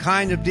had the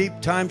kind of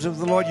deep times of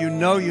the Lord you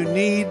know you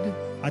need.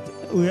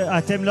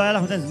 אתם לא היה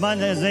לכם את הזמן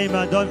הזה עם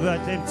האדון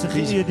ואתם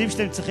יודעים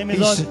שאתם צריכים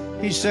זאת.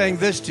 He's saying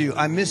this to you.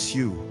 I miss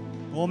you.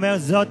 הוא אומר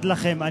זאת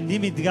לכם, אני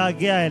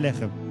מתגעגע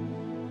אליכם.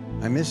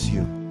 I miss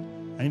you.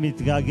 אני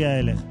מתגעגע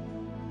אליכם.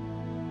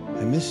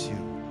 I miss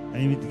you.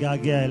 אני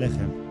מתגעגע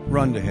אליכם.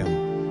 Run to Him.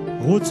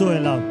 רוצו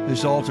אליו.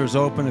 This altar is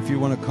open. If you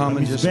want to come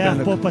and just המזבח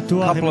spend פה a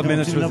פתוח, couple אם of אתם minutes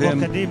רוצים with לבוא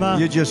Him, קדימה,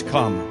 you just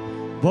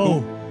come.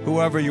 בואו.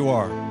 Whoever you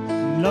are,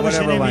 לא whatever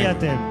משנה מי language,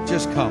 אתם.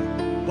 just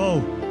come. בואו.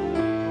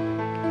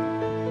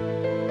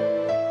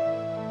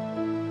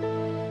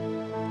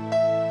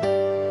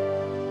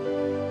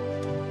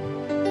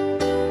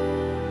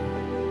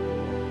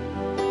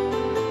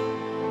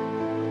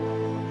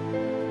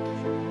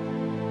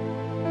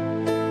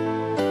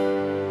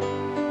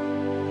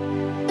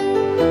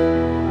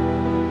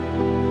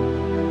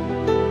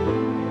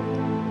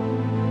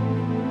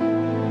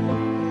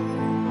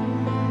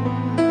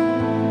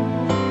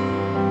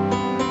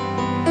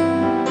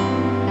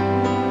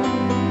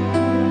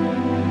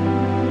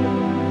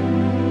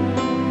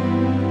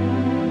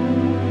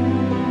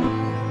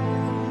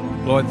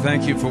 Lord,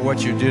 thank you for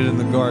what you did in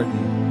the garden.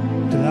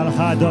 תודה לך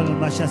אדון על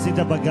מה שעשית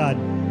בגן.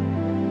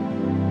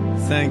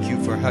 Thank you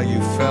for how you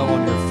fell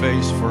on your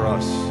face for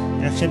us.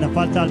 איך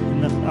שנפלת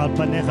על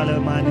פניך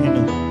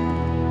למעננו.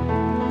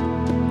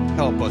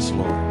 Help us,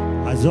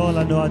 Lord, עזור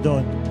לנו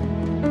אדון.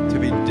 to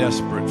be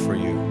desperate for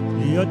you,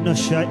 להיות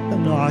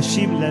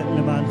נואשים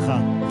למענך.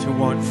 to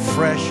want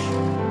fresh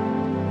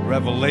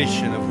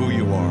revelation of who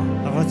you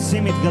are,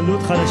 רוצים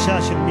התגלות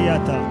חדשה של מי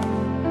אתה.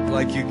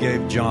 like you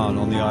gave John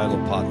on the Isle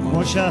of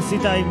כמו Patmos.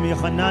 שעשית עם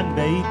יוחנן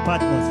באי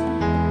פטמוס.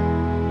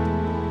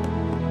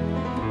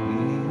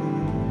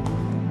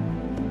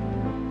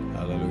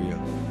 Hallelujah.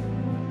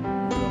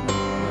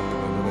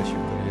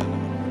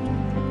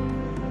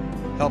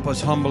 Help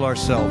us humble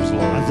ourselves,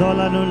 Lord, עזור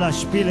לנו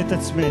להשפיל את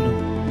עצמנו.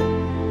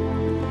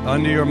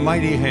 under your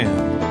mighty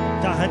hand.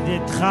 תחת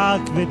ידך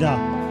הכבדה.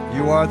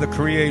 You are the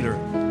creator.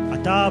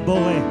 אתה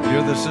הבורא.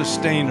 You're the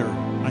sustainer.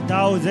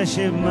 אתה הוא זה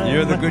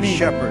You're the good שמתמיד.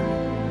 shepherd.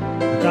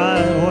 אתה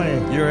רואה.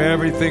 You're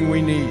everything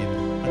we need.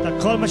 אתה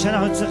כל מה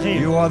שאנחנו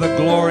צריכים. You are the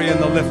glory and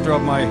the lifter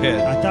of my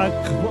head. אתה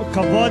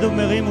כבוד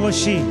ומרים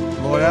ראשי.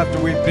 Lord, after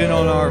we've been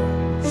on our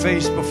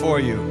face before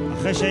you,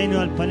 אחרי שהיינו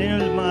על פנינו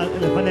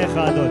לפניך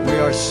אדון. we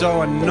are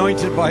so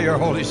anointed by your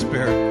Holy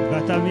Spirit.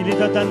 ואתה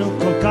מילאת אותנו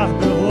כל כך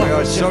ברוח We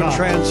are so שלך.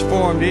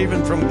 transformed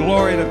even from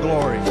glory to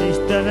glory.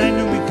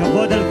 שהשתננו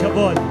מכבוד אל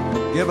כבוד.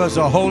 Give us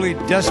a holy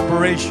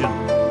desperation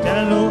תן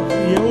לנו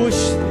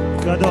ייאוש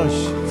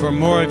קדוש. for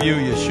more of you,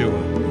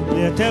 Yeshua.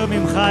 ליותר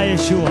ממך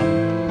ישוע.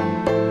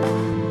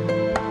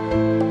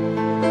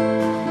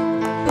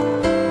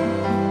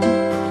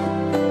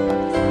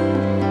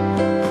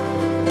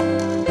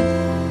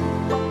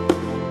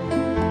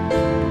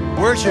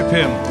 Worship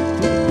him.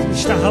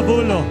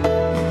 השתחוו לו.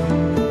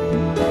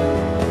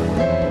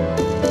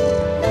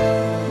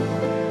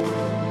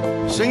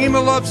 Sing him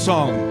a love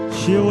song.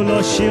 שירו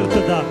לו שיר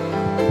תודה.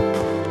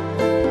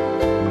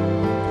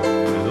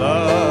 I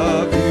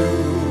love you,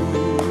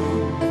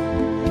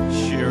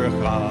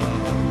 Shirachah.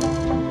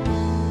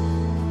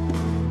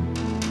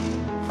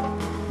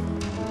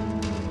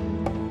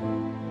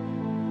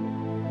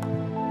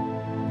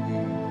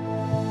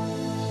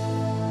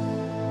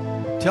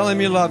 Tell him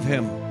you love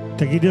him.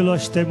 תגידו לו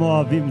שאתם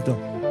אוהבים אותו.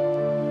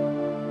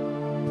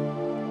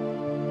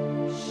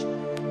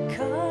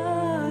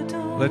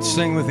 Let's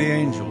sing with the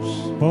angels.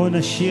 בואו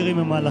נשיר עם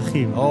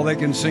המלאכים. All they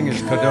can sing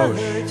is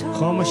Kadosh.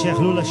 כל מה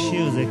שיכלו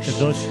לשיר זה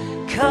קדוש.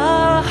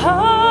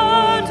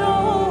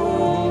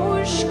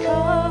 קדוש,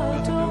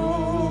 קדוש,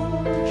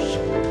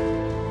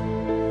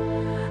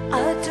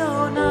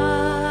 אדוני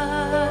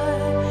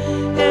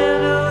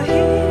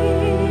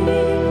אלוהים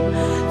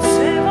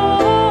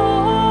צבאות,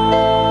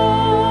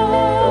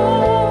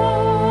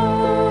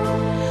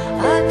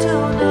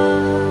 אדוני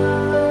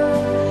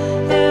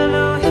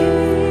אלוהים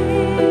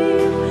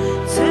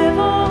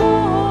צבאות,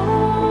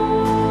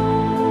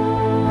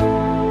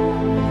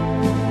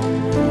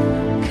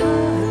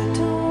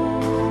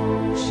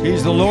 קדוש.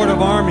 He's the Lord of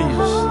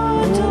armies.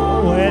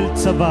 הוא אל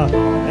צבא,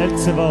 אל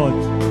צבאות.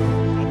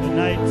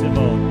 אדוני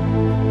צבאות.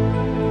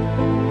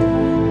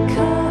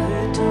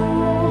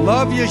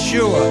 Love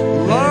Yeshua.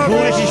 Love אהבו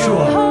את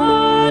ישוע.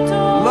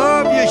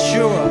 Love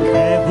Yeshua.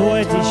 אהבו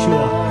את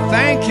ישוע.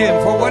 Thank him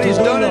for what he's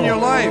done in your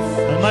life.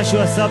 על מה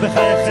שהוא עשה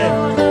בחייכם.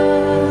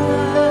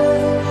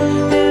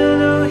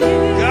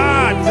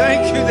 God,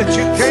 thank you that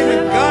you came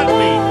and got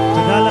me.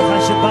 תודה לך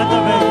שבאת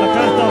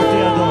ולקחת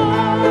אותי, אדון.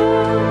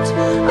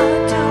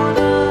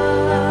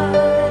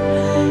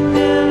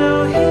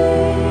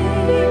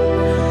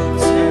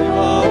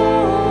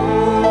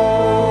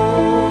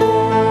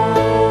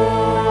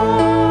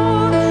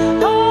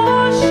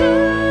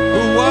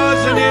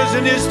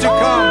 And is to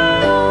come.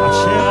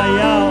 אשר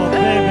היה,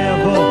 הווה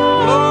ויבוא.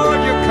 Lord,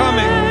 you're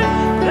coming.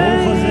 הוא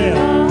חוזר.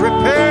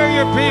 Prepare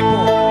your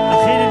people.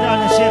 הכין את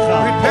אנשיך.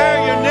 Prepare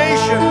your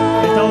nation.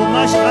 את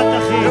האומה שלך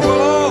תכין. It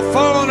will all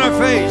fall on our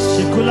face.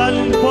 שכולנו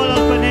נפול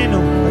על פנינו.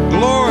 The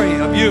glory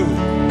of you.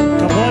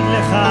 כבוד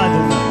לך,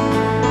 אדוני.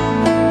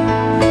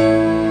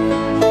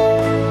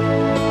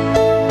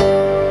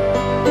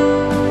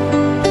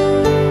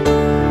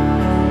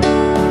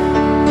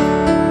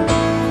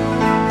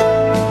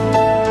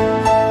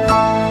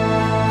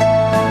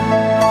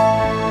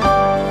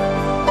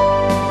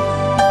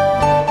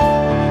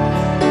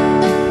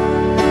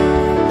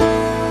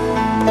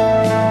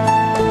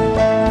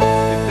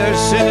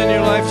 Sin in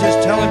your life, just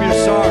tell him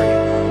you're sorry.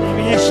 אם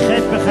יש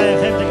חטא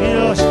בחייכם, תגידו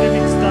לו שאתם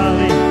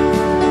מצטערים.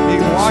 He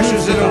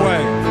washes it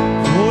away.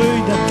 והוא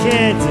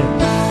ידכא את זה.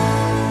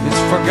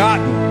 It's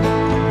forgotten.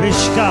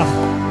 וישכח.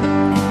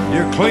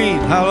 You're clean.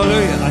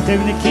 Hallelujah. אתם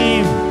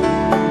נקיים.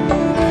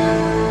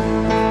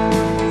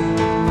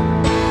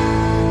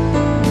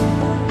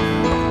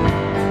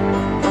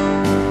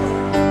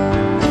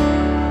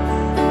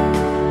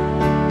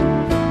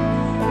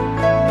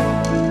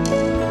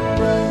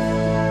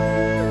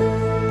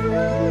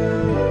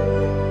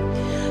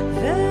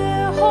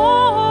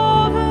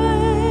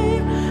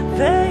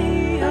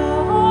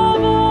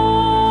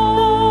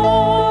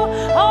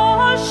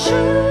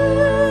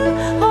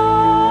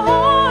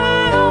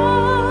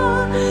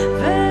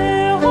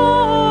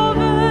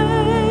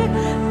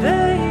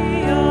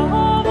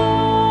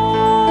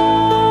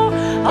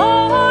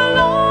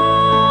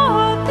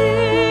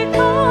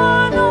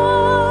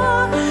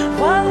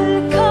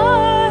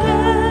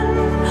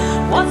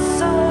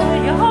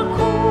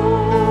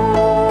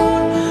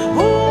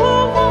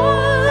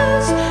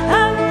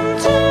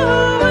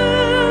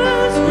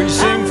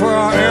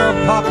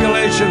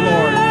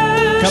 Lord,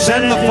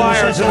 send the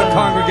fire to the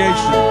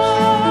congregations.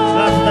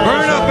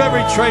 Burn up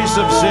every trace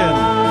of sin.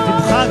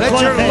 Let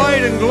your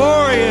light and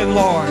glory in,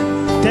 Lord.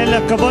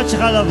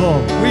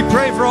 We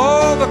pray for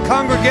all the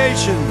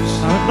congregations.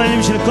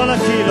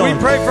 We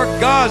pray for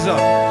Gaza.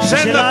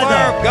 Send the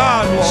fire of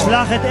God, Lord. For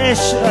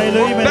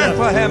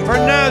Bethlehem, for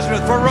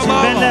Nazareth, for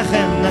Ramallah.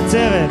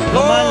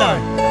 Lord,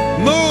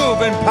 move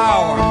in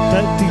power.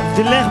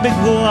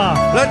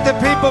 Let the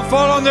people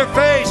fall on their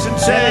face and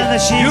say,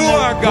 you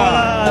are God.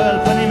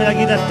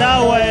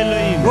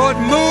 Lord,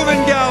 move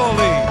in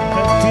Galilee.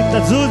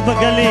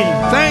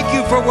 Thank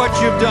you for what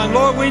you've done.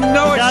 Lord, we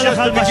know it's just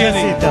the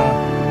beginning.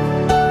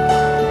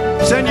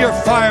 Send your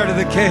fire to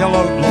the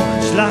Kehalot, Lord.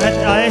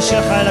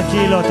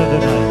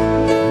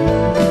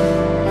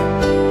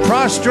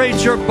 Prostrate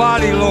your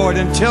body, Lord,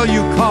 until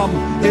you come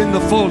in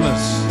the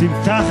fullness.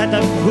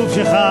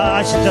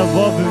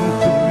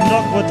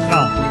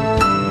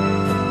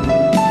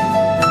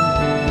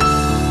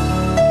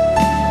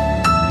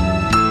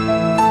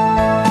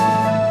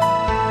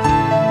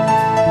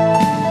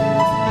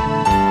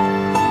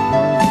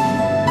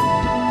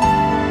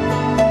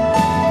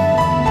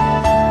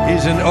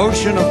 He's an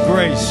ocean of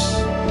grace.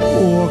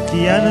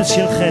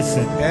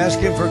 Ask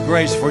him for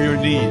grace for your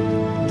need.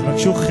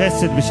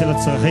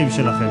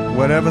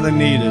 Whatever the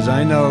need is,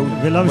 I know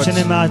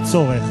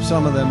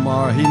some of them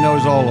are. He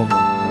knows all of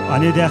them.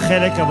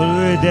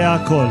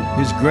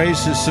 His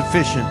grace is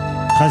sufficient.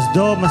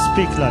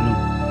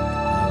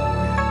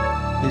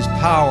 His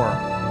power,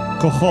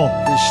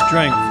 His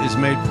strength is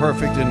made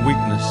perfect in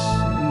weakness.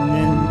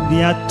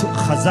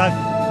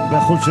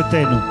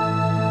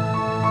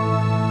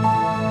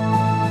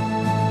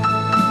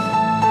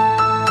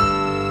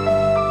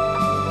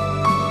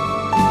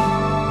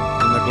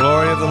 The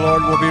glory of the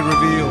Lord will be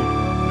revealed,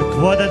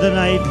 וכבוד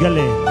אדוני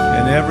יתגלה,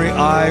 and every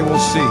eye will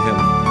see him.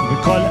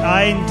 וכל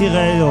עין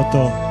תראה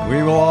אותו,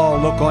 We will all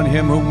look on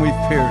him whom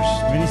we've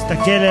pierced.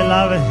 ונסתכל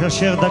אליו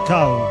אשר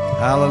דקרו.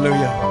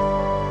 Hallelujah.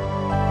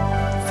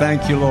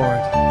 Thank you, Lord,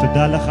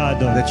 תודה לך,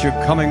 אדון, that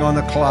you're coming on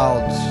the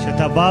clouds.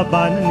 שאתה בא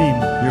בעננים,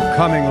 You're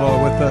coming,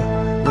 Lord,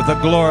 with the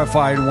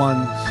glorified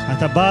ones.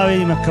 אתה בא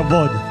עם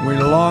הכבוד. We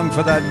long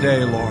for that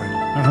day, Lord.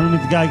 אנחנו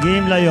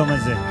מתגעגעים ליום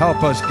הזה.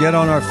 Help us get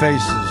on our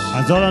faces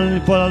עזור לנו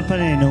ליפול על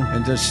פנינו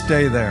and to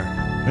stay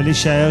there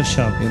ולהישאר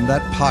שם, in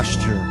that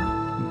posture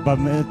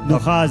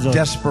בתנוחה הזאת,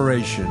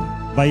 desperation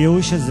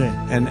בייאוש הזה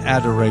and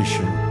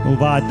adoration.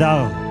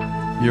 ובהדר.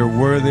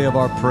 You're worthy of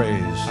our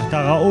praise.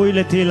 אתה ראוי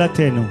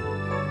לתהילתנו.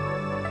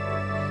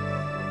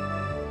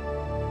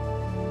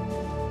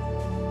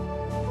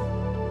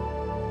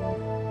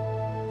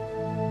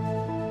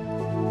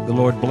 The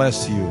Lord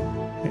bless you.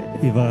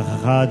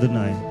 יברכך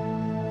אדוני,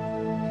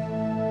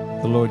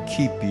 The Lord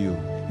keep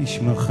you.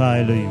 ישמרך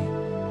אלוהים.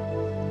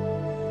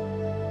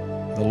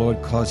 The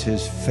Lord cause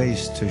his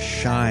face to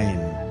shine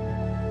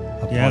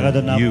יאר upon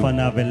אדוני you.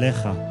 פניו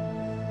אליך.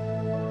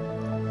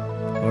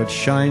 Lord,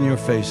 shine your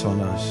face on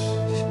us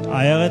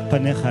האר את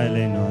פניך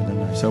אלינו,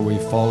 אדוני, so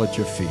we fall at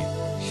your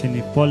feet.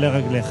 שניפול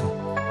לרגליך.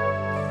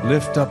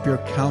 Lift up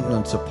your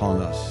countenance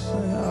upon us.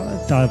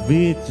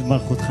 תביא את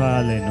מלכותך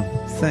עלינו.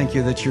 Thank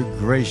you that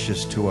you're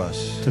gracious to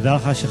us. תודה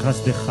לך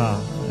שחסדך.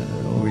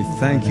 We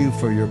thank you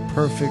for your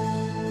perfect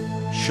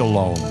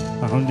shalom.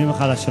 אנחנו נותנים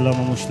לך על השלום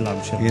המושלם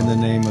שלך. In the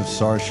name of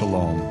Sar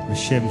Shalom,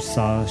 בשם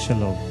שר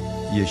שלום,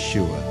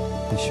 Yeshua.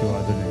 ישוע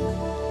אדוני.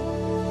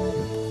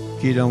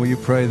 Gideon, will you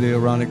pray the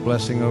Aaronic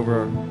blessing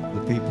over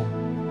the people?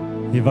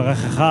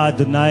 יברכך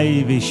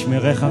אדוני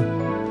וישמרך.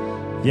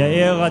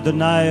 יאר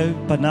אדוני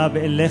פניו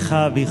אליך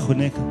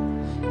ויחונך.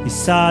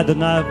 יישא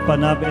אדוני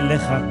פניו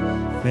אליך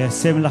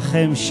וישם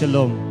לכם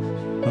שלום.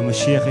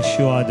 במשיח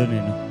ישוע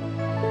אדוננו.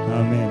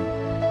 אמן.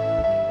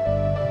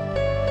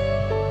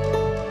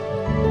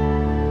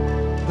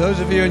 Those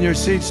of you in your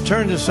seats,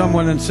 turn to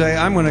someone and say,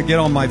 I'm going to get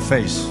on my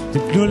face.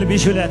 תפנו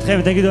למישהו לידכם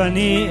ותגידו,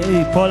 אני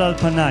אפול על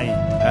פניי.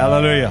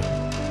 Hallelujah.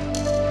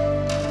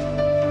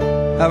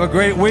 Have a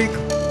great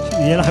week.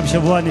 יהיה לכם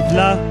שבוע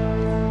נפלא.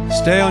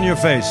 Stay on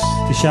your face.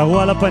 תישארו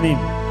על הפנים.